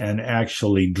judgments and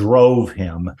actually drove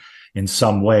him in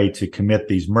some way to commit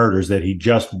these murders, that he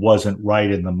just wasn't right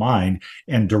in the mind,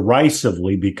 and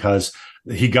derisively, because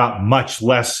he got much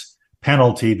less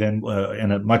penalty than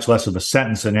and a much less of a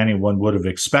sentence than anyone would have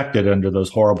expected under those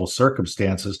horrible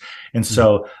circumstances. And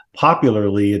so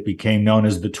popularly it became known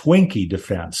as the Twinkie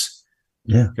defense.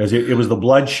 Yeah, because it was the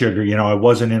blood sugar. I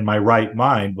wasn't in my right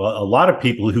mind. Well, a lot of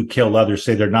people who kill others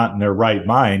say they're not in their right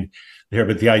mind there,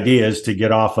 but the idea is to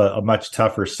get off a much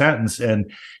tougher sentence.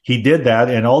 And he did that.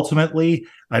 And ultimately,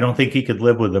 I don't think he could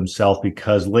live with himself,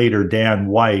 because later Dan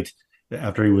White,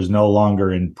 after he was no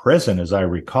longer in prison, as I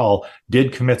recall,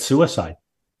 did commit suicide.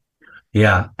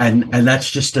 Yeah. And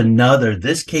that's just another,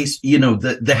 this case,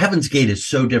 the Heaven's Gate is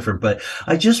so different, but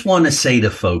I just want to say to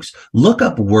folks, look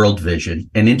up World Vision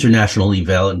and International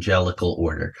Evangelical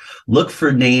Order. Look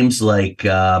for names like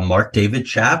Mark David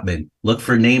Chapman. Look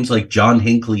for names like John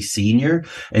Hinckley Sr.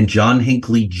 and John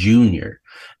Hinckley Jr.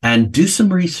 and do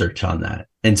some research on that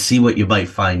and see what you might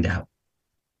find out.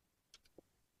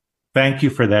 Thank you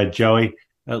for that, Joey.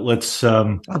 Let's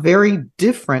a very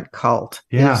different cult.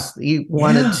 Yeah, you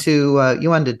wanted to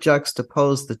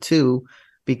juxtapose the two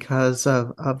because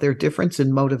of their difference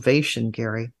in motivation,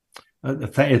 Gary.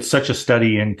 It's such a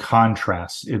study in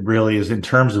contrast. It really is, in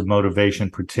terms of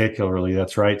motivation, particularly.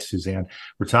 That's right, Suzanne.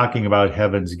 We're talking about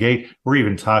Heaven's Gate. We're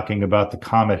even talking about the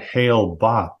comet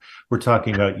Hale-Bopp. We're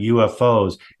talking about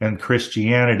UFOs and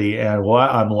Christianity. And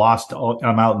I'm lost.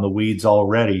 I'm out in the weeds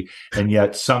already. And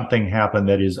yet something happened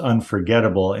that is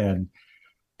unforgettable. And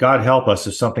God help us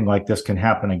if something like this can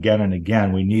happen again and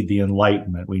again. We need the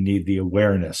enlightenment. We need the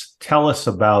awareness. Tell us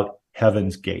about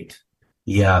Heaven's Gate.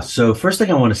 Yeah. So first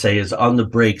thing I want to say is, on the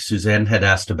break, Suzanne had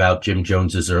asked about Jim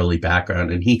Jones's early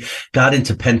background, and he got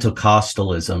into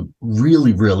Pentecostalism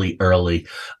really, really early,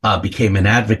 became an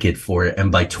advocate for it,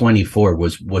 and by 24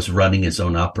 was running his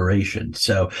own operation.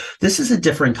 So this is a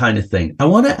different kind of thing. I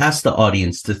want to ask the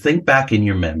audience to think back in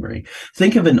your memory.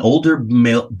 Think of an older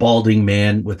balding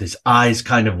man with his eyes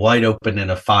kind of wide open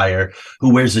in a fire,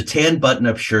 who wears a tan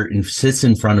button-up shirt and sits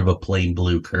in front of a plain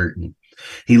blue curtain.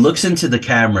 He looks into the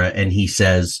camera and he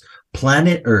says,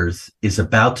 "Planet Earth is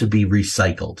about to be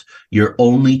recycled. Your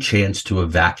only chance to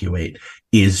evacuate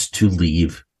is to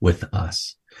leave with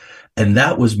us." And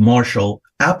that was Marshall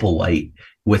Applewhite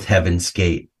with Heaven's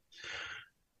Gate.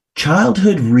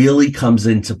 childhood really comes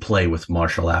into play with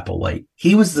Marshall Applewhite.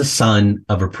 He was the son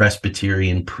of a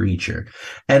Presbyterian preacher,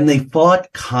 and they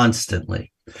fought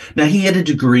constantly. Now, he had a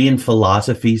degree in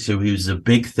philosophy, so he was a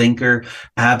big thinker,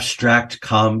 abstract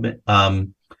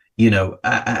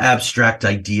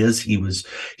ideas.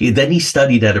 Then he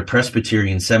studied at a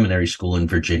Presbyterian seminary school in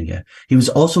Virginia. He was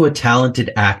also a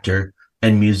talented actor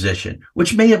and musician,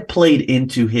 which may have played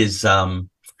into his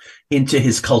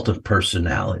cult of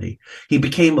personality. He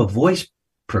became a voice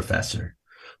professor,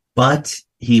 but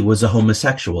he was a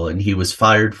homosexual, and he was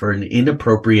fired for an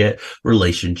inappropriate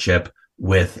relationship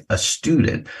with a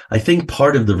student. I think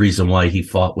part of the reason why he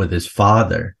fought with his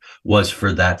father was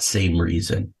for that same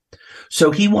reason.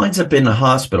 So he winds up in a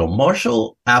hospital.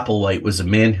 Marshall Applewhite was a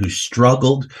man who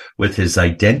struggled with his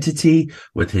identity,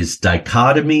 with his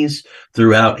dichotomies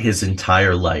throughout his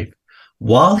entire life.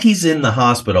 While he's in the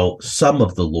hospital, some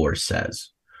of the lore says,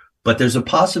 but there's a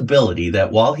possibility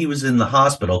that while he was in the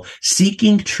hospital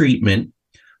seeking treatment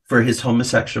for his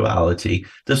homosexuality,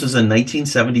 this was in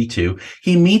 1972,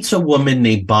 he meets a woman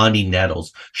named Bonnie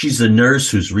Nettles. She's a nurse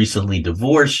who's recently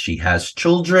divorced. She has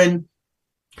children.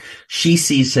 She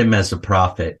sees him as a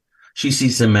prophet. She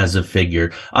sees him as a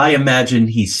figure. I imagine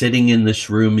he's sitting in this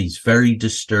room. He's very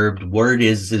disturbed. Word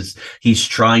is he's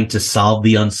trying to solve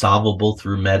the unsolvable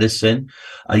through medicine.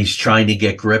 He's trying to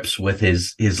get grips with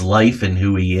his life and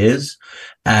who he is.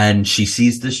 And she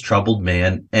sees this troubled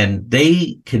man, and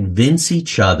they convince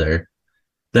each other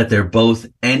that they're both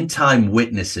end-time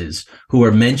witnesses who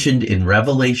are mentioned in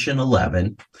Revelation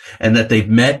 11, and that they've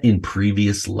met in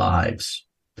previous lives.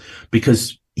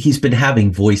 Because he's been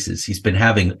having voices. He's been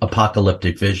having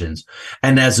apocalyptic visions.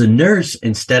 And as a nurse,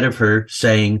 instead of her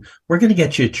saying, we're going to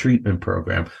get you a treatment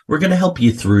program, we're going to help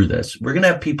you through this, we're going to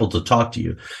have people to talk to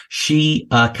you, she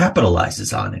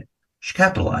capitalizes on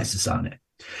it.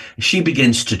 She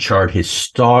begins to chart his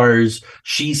stars.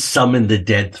 She summoned the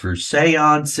dead through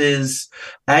seances,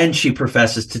 and she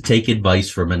professes to take advice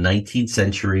from a 19th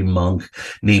century monk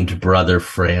named Brother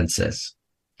Francis.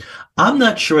 I'm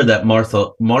not sure that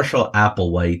Marshall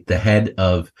Applewhite, the head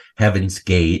of Heaven's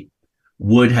Gate,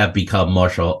 would have become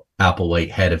Marshall Applewhite,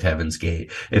 head of Heaven's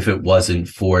Gate, if it wasn't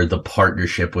for the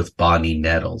partnership with Bonnie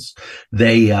Nettles.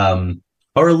 They are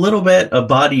a little bit of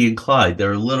Bonnie and Clyde.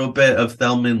 They're a little bit of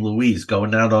Thelma and Louise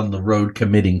going out on the road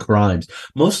committing crimes,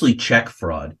 mostly check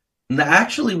fraud. And they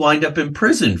actually wind up in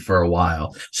prison for a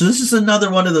while. So this is another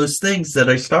one of those things that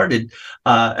I started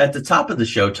at the top of the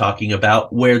show talking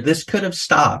about, where this could have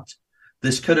stopped.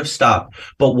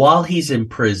 But while he's in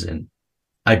prison,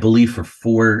 I believe for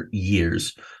 4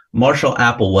 years, Marshall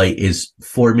Applewhite is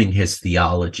forming his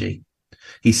theology.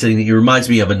 He's saying, he reminds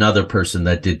me of another person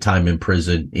that did time in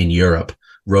prison in Europe,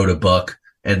 wrote a book,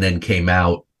 and then came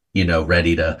out,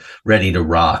 ready to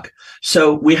rock.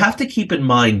 So we have to keep in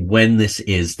mind when this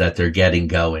is that they're getting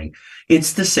going.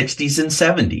 It's the 60s and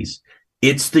 70s.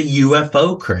 It's the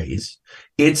UFO craze.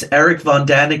 It's Eric Von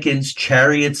Daniken's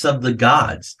Chariots of the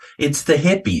Gods. It's the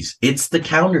hippies. It's the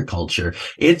counterculture.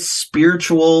 It's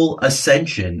spiritual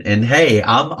ascension. And hey,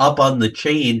 I'm up on the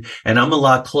chain, and I'm a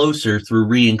lot closer through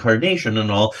reincarnation and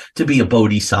all to be a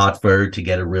bodhisattva, to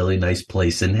get a really nice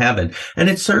place in heaven. And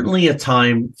it's certainly a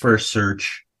time for a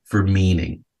search for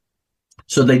meaning.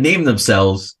 So they name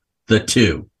themselves the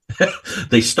Two.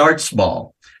 They start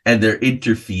small, and they're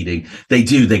interfeeding. They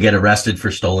get arrested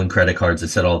for stolen credit cards. I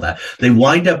said all that. They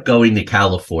wind up going to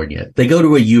California. They go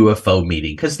to a UFO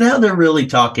meeting, because now they're really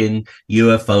talking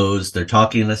UFOs. They're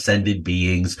talking ascended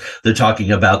beings. They're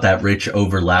talking about that rich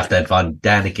overlap that Von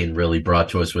Daniken really brought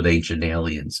to us with Ancient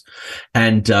Aliens.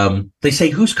 And they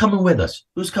say, who's coming with us?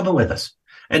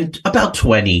 And about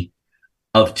 20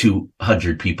 of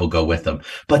 200 people go with them.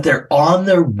 But they're on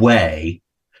their way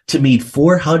to meet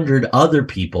 400 other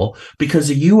people, because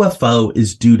a UFO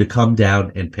is due to come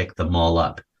down and pick them all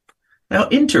up. Now,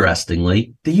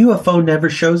 interestingly, the UFO never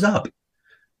shows up,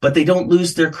 but they don't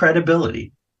lose their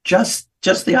credibility. Just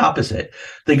the opposite.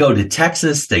 They go to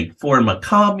Texas, they form a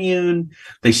commune,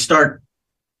 they start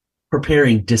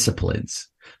preparing disciplines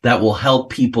that will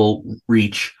help people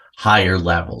reach higher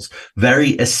levels.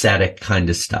 Very ascetic kind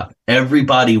of stuff.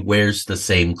 Everybody wears the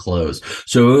same clothes.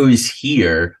 So we always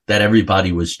hear that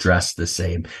everybody was dressed the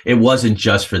same. It wasn't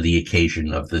just for the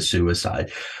occasion of the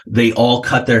suicide. They all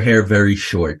cut their hair very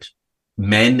short.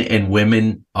 Men and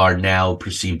women are now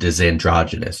perceived as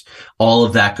androgynous. All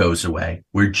of that goes away.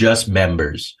 We're just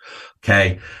members.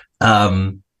 Okay.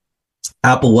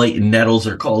 Applewhite and Nettles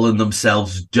are calling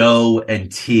themselves Doe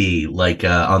and T, like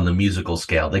on the musical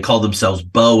scale. They call themselves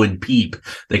Bo and Peep.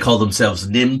 They call themselves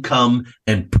Nimcum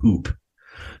and Poop.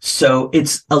 So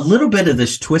it's a little bit of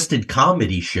this twisted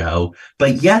comedy show,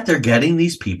 but yet they're getting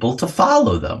these people to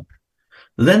follow them.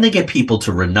 Then they get people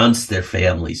to renounce their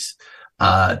families,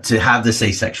 to have this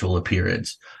asexual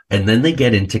appearance. And then they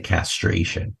get into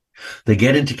castration.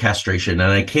 And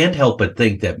I can't help but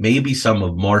think that maybe some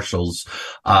of Marshall's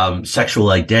sexual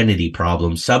identity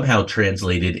problems somehow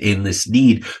translated in this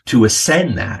need to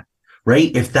ascend that,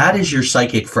 right? If that is your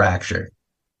psychic fracture,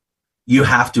 you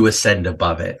have to ascend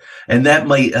above it. And that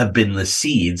might have been the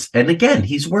seeds. And again,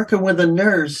 he's working with a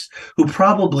nurse who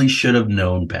probably should have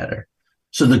known better.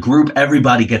 So the group,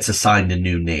 everybody gets assigned a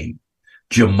new name.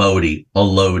 Jamodi,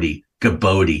 Elodie,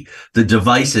 Gabodi. The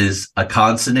device is a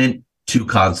consonant, 2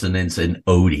 consonants, and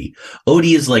Odie.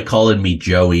 Odie is like calling me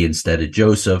Joey instead of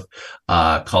Joseph,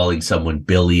 calling someone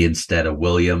Billy instead of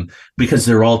William, because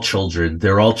they're all children.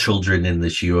 They're all children in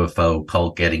this UFO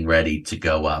called getting ready to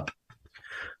go up.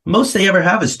 Most they ever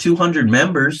have is 200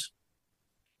 members.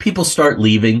 People start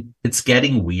leaving. It's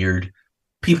getting weird.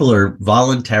 People are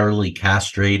voluntarily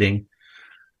castrating.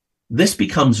 This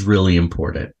becomes really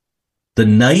important. The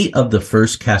night of the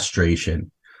first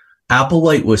castration,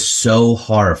 Applewhite was so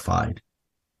horrified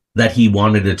that he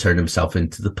wanted to turn himself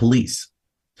into the police.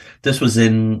 This was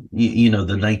in, the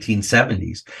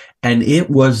 1970s. And it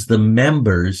was the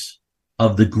members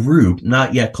of the group,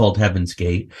 not yet called Heaven's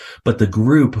Gate, but the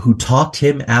group who talked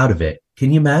him out of it.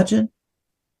 Can you imagine?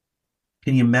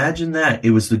 Can you imagine that? It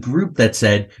was the group that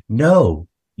said, no,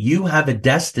 you have a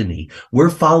destiny. We're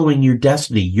following your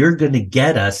destiny. You're going to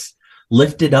get us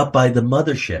lifted up by the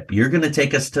mothership. You're going to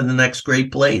take us to the next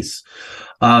great place.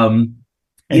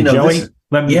 Joey,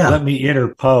 let me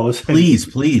interpose.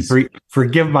 Please.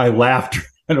 Forgive my laughter.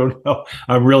 I don't know.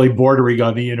 I'm really bordering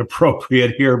on the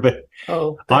inappropriate here, but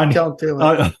don't do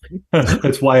it.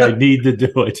 That's why I need to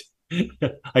do it.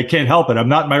 I can't help it. I'm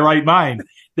not in my right mind.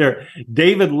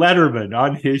 David Letterman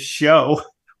on his show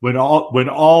when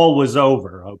all was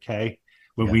over. Okay.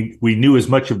 When we knew as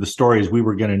much of the story as we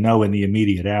were going to know in the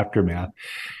immediate aftermath,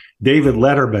 David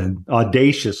Letterman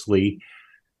audaciously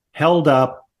held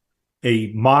up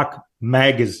a mock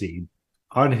magazine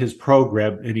on his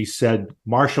program, and he said,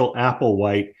 Marshall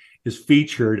Applewhite is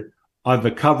featured on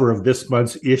the cover of this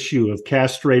month's issue of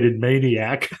Castrated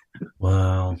Maniac.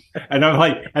 Wow. And I'm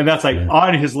like, and that's like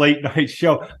on his late night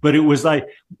show. But it was like,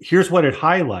 here's what it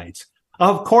highlights.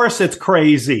 Of course it's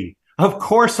crazy. Of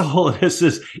course all of this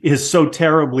is so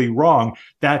terribly wrong.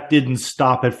 That didn't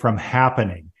stop it from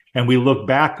happening. And we look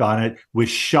back on it with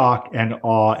shock and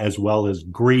awe, as well as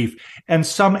grief and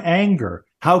some anger.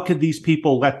 How could these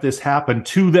people let this happen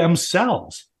to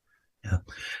themselves? Yeah.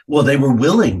 Well, they were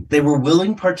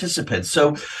willing participants.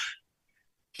 So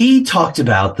he talked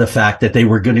about the fact that they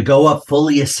were going to go up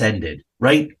fully ascended,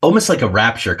 right? Almost like a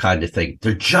rapture kind of thing.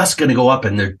 They're just going to go up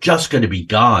and they're just going to be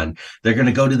gone. They're going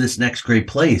to go to this next great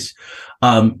place.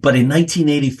 But in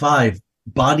 1985,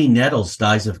 Bonnie Nettles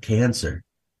dies of cancer.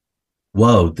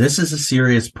 Whoa, this is a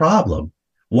serious problem.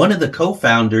 One of the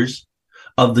co-founders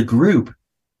of the group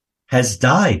has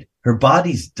died. Her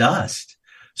body's dust.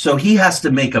 So he has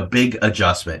to make a big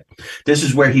adjustment. This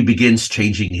is where he begins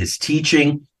changing his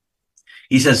teaching.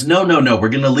 He says, no, we're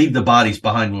going to leave the bodies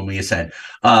behind when we ascend.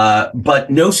 But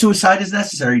no suicide is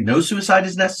necessary. No suicide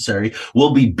is necessary.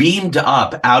 We'll be beamed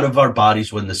up out of our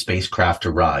bodies when the spacecraft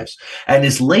arrives. And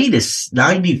his latest,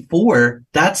 94,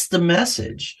 that's the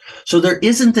message. So there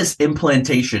isn't this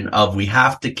implantation of we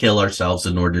have to kill ourselves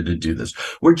in order to do this.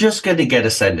 We're just going to get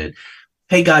ascended.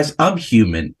 Hey guys, I'm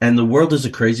human and the world is a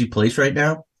crazy place right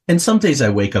now. And some days I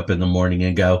wake up in the morning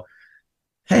and go,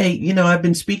 hey, I've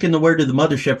been speaking the word of the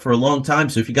mothership for a long time.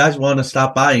 So if you guys want to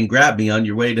stop by and grab me on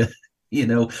your way to,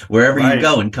 wherever you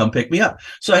go and come pick me up.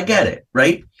 So I get it.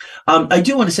 Right. I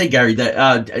do want to say, Gary,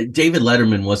 that David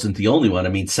Letterman wasn't the only one. I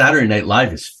mean, Saturday Night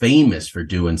Live is famous for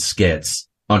doing skits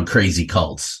on crazy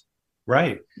cults.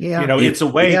 Right. Yeah. It's a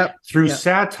way through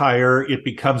satire, it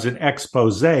becomes an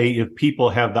expose if people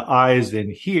have the eyes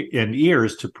and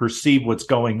ears to perceive what's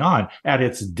going on at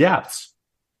its depths.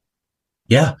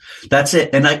 Yeah, that's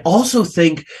it. And I also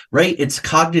think, right, it's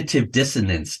cognitive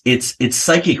dissonance. It's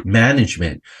psychic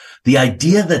management. The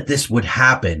idea that this would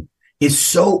happen is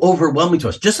so overwhelming to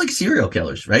us, just like serial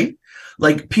killers, right?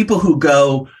 Like people who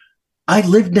go, I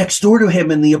lived next door to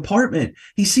him in the apartment.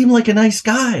 He seemed like a nice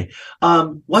guy.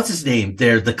 What's his name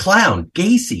there? The clown,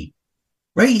 Gacy,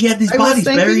 right? He had these bodies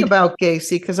buried. I was thinking about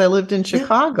Gacy because I lived in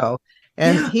Chicago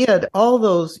and he had all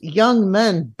those young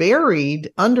men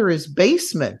buried under his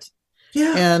basement.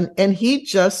 Yeah. And he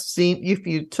just seemed, if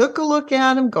you took a look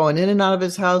at him going in and out of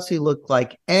his house, he looked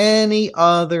like any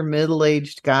other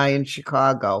middle-aged guy in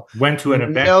Chicago. Went to an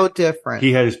event. No different.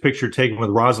 He had his picture taken with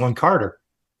Rosalind Carter.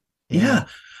 Yeah.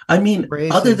 I mean,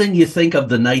 Crazy. other than you think of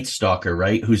the Night Stalker,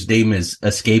 right, whose name is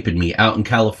escaping me, out in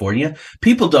California,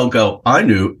 people don't go, I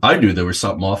knew there was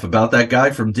something off about that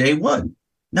guy from day one.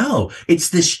 No, it's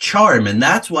this charm. And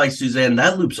that's why, Suzanne,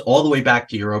 that loops all the way back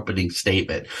to your opening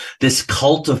statement. This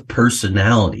cult of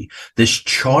personality, this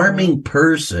charming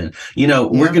person. You know,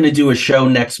 we're going to do a show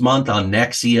next month on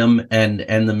NXIVM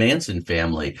and the Manson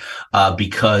family,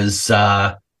 because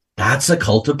that's a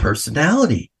cult of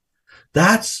personality.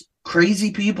 That's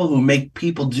crazy people who make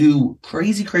people do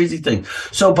crazy, crazy things.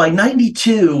 So by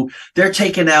 92, they're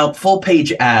taking out full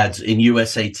page ads in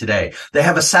USA Today. They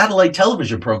have a satellite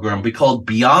television program called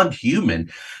Beyond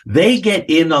Human. They get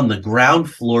in on the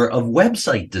ground floor of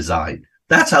website design.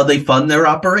 That's how they fund their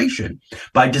operation,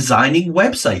 by designing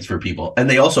websites for people. And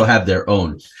they also have their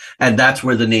own. And that's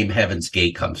where the name Heaven's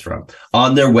Gate comes from.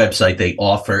 On their website, they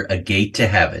offer a gate to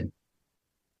heaven.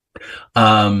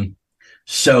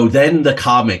 So then the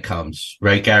comet comes,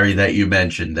 right, Gary, that you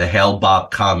mentioned. The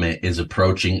Hale-Bopp comet is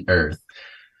approaching Earth.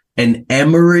 And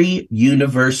Emory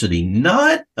University,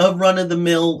 not a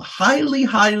run-of-the-mill, highly,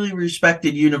 highly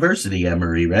respected university,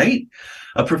 Emory, right?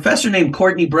 A professor named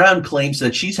Courtney Brown claims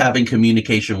that she's having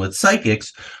communication with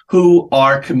psychics who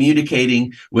are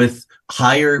communicating with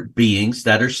higher beings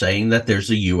that are saying that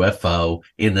there's a UFO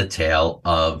in the tail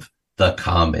of the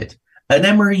comet. An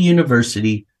Emory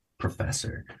University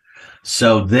professor.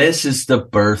 So this is the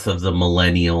birth of the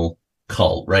millennial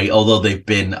cult, right? Although they've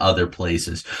been other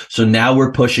places. So now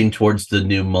we're pushing towards the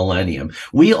new millennium.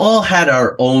 We all had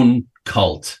our own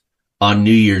cult on New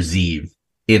Year's Eve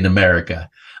in America,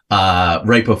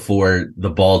 right before the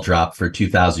ball dropped for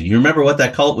 2000. You remember what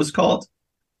that cult was called?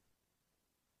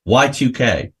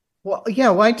 Y2K. Well, yeah,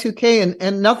 Y2K,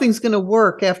 and nothing's going to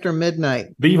work after midnight.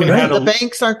 The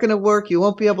banks aren't going to work. You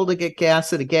won't be able to get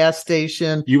gas at a gas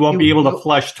station. You won't be able to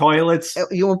flush toilets.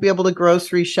 You won't be able to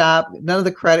grocery shop. None of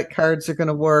the credit cards are going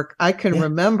to work. I can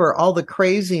remember all the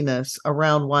craziness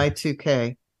around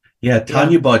Y2K. Yeah,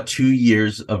 Tanya bought 2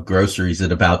 years of groceries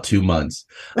in about 2 months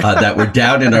that were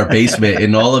down in our basement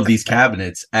in all of these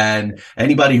cabinets. And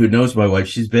anybody who knows my wife,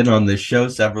 she's been on this show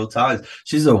several times.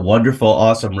 She's a wonderful,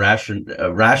 awesome,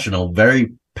 rational,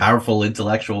 very powerful,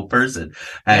 intellectual person.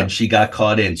 And she got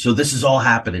caught in. So this is all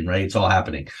happening, right? It's all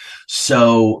happening.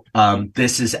 So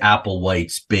this is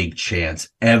Applewhite's big chance.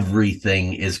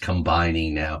 Everything is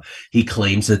combining now. He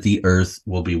claims that the earth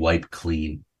will be wiped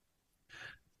clean.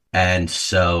 And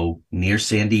so near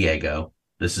San Diego,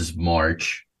 this is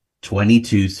March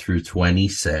 22 through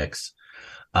 26.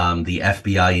 The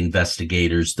FBI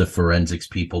investigators, the forensics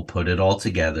people put it all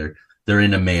together. They're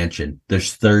in a mansion.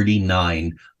 There's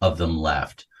 39 of them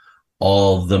left.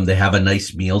 All of them, they have a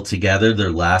nice meal together,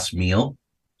 their last meal.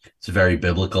 It's very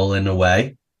biblical in a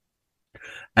way.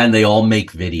 And they all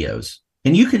make videos.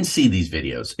 And you can see these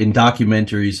videos in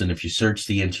documentaries, and if you search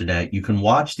the internet, you can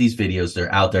watch these videos.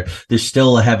 They're out there. There's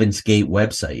still a Heaven's Gate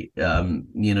website.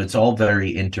 It's all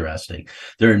very interesting.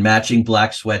 They're in matching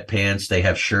black sweatpants. They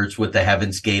have shirts with the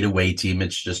Heaven's Gate away team.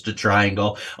 It's just a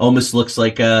triangle. Almost looks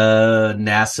like a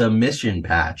NASA mission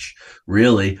patch.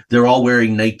 Really. They're all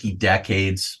wearing Nike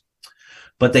Decades.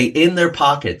 But in their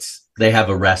pockets, they have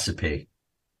a recipe.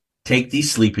 Take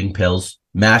these sleeping pills,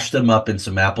 mash them up in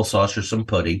some applesauce or some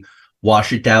pudding,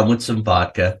 wash it down with some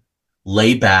vodka,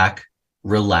 lay back,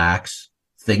 relax,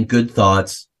 think good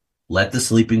thoughts, let the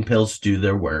sleeping pills do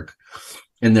their work.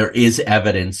 And there is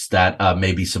evidence that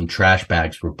maybe some trash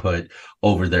bags were put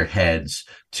over their heads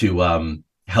to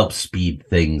help speed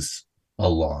things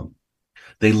along.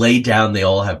 They lay down. They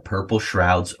all have purple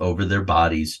shrouds over their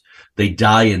bodies. They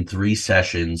die in 3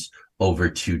 sessions over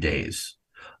 2 days.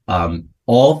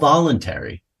 All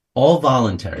voluntary.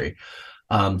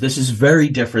 This is very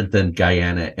different than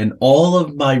Guyana. And all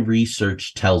of my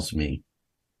research tells me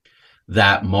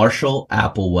that Marshall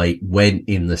Applewhite went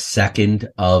in the second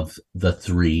of the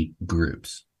 3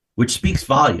 groups, which speaks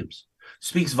volumes.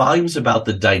 Speaks volumes about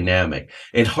the dynamic.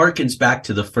 It harkens back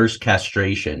to the first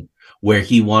castration where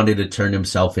he wanted to turn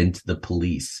himself into the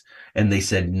police. And they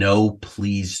said, no,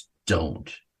 please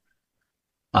don't.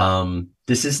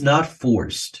 This is not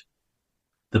forced.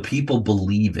 The people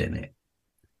believe in it.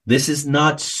 This is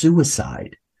not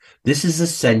suicide. This is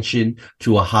ascension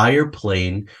to a higher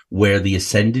plane where the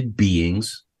ascended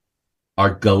beings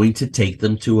are going to take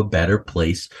them to a better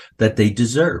place that they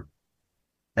deserve.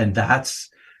 And that's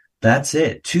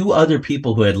it. 2 other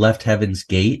people who had left Heaven's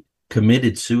Gate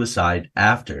committed suicide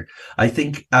after. I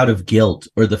think out of guilt,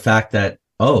 or the fact that,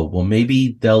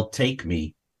 maybe they'll take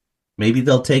me. Maybe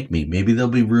they'll take me. Maybe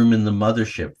there'll be room in the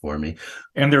mothership for me.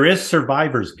 And there is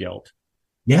survivor's guilt.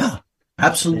 Yeah.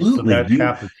 Absolutely.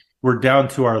 So we're down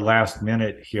to our last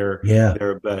minute here. Yeah.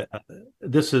 But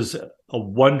this is a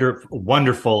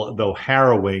wonderful, though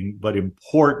harrowing, but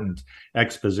important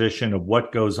exposition of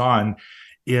what goes on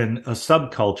in a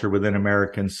subculture within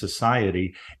American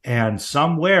society. And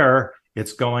somewhere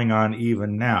it's going on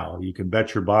even now. You can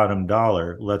bet your bottom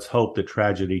dollar. Let's hope the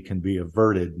tragedy can be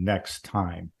averted next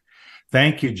time.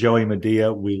 Thank you, Joey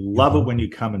Medea. We love it when you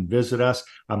come and visit us.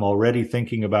 I'm already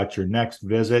thinking about your next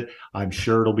visit. I'm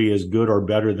sure it'll be as good or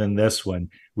better than this one.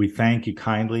 We thank you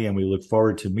kindly, and we look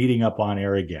forward to meeting up on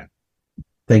air again.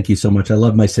 Thank you so much. I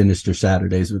love my Sinister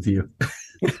Saturdays with you.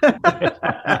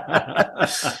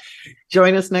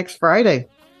 Join us next Friday.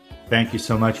 Thank you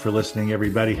so much for listening,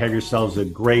 everybody. Have yourselves a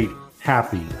great,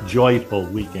 happy, joyful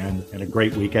weekend and a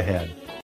great week ahead.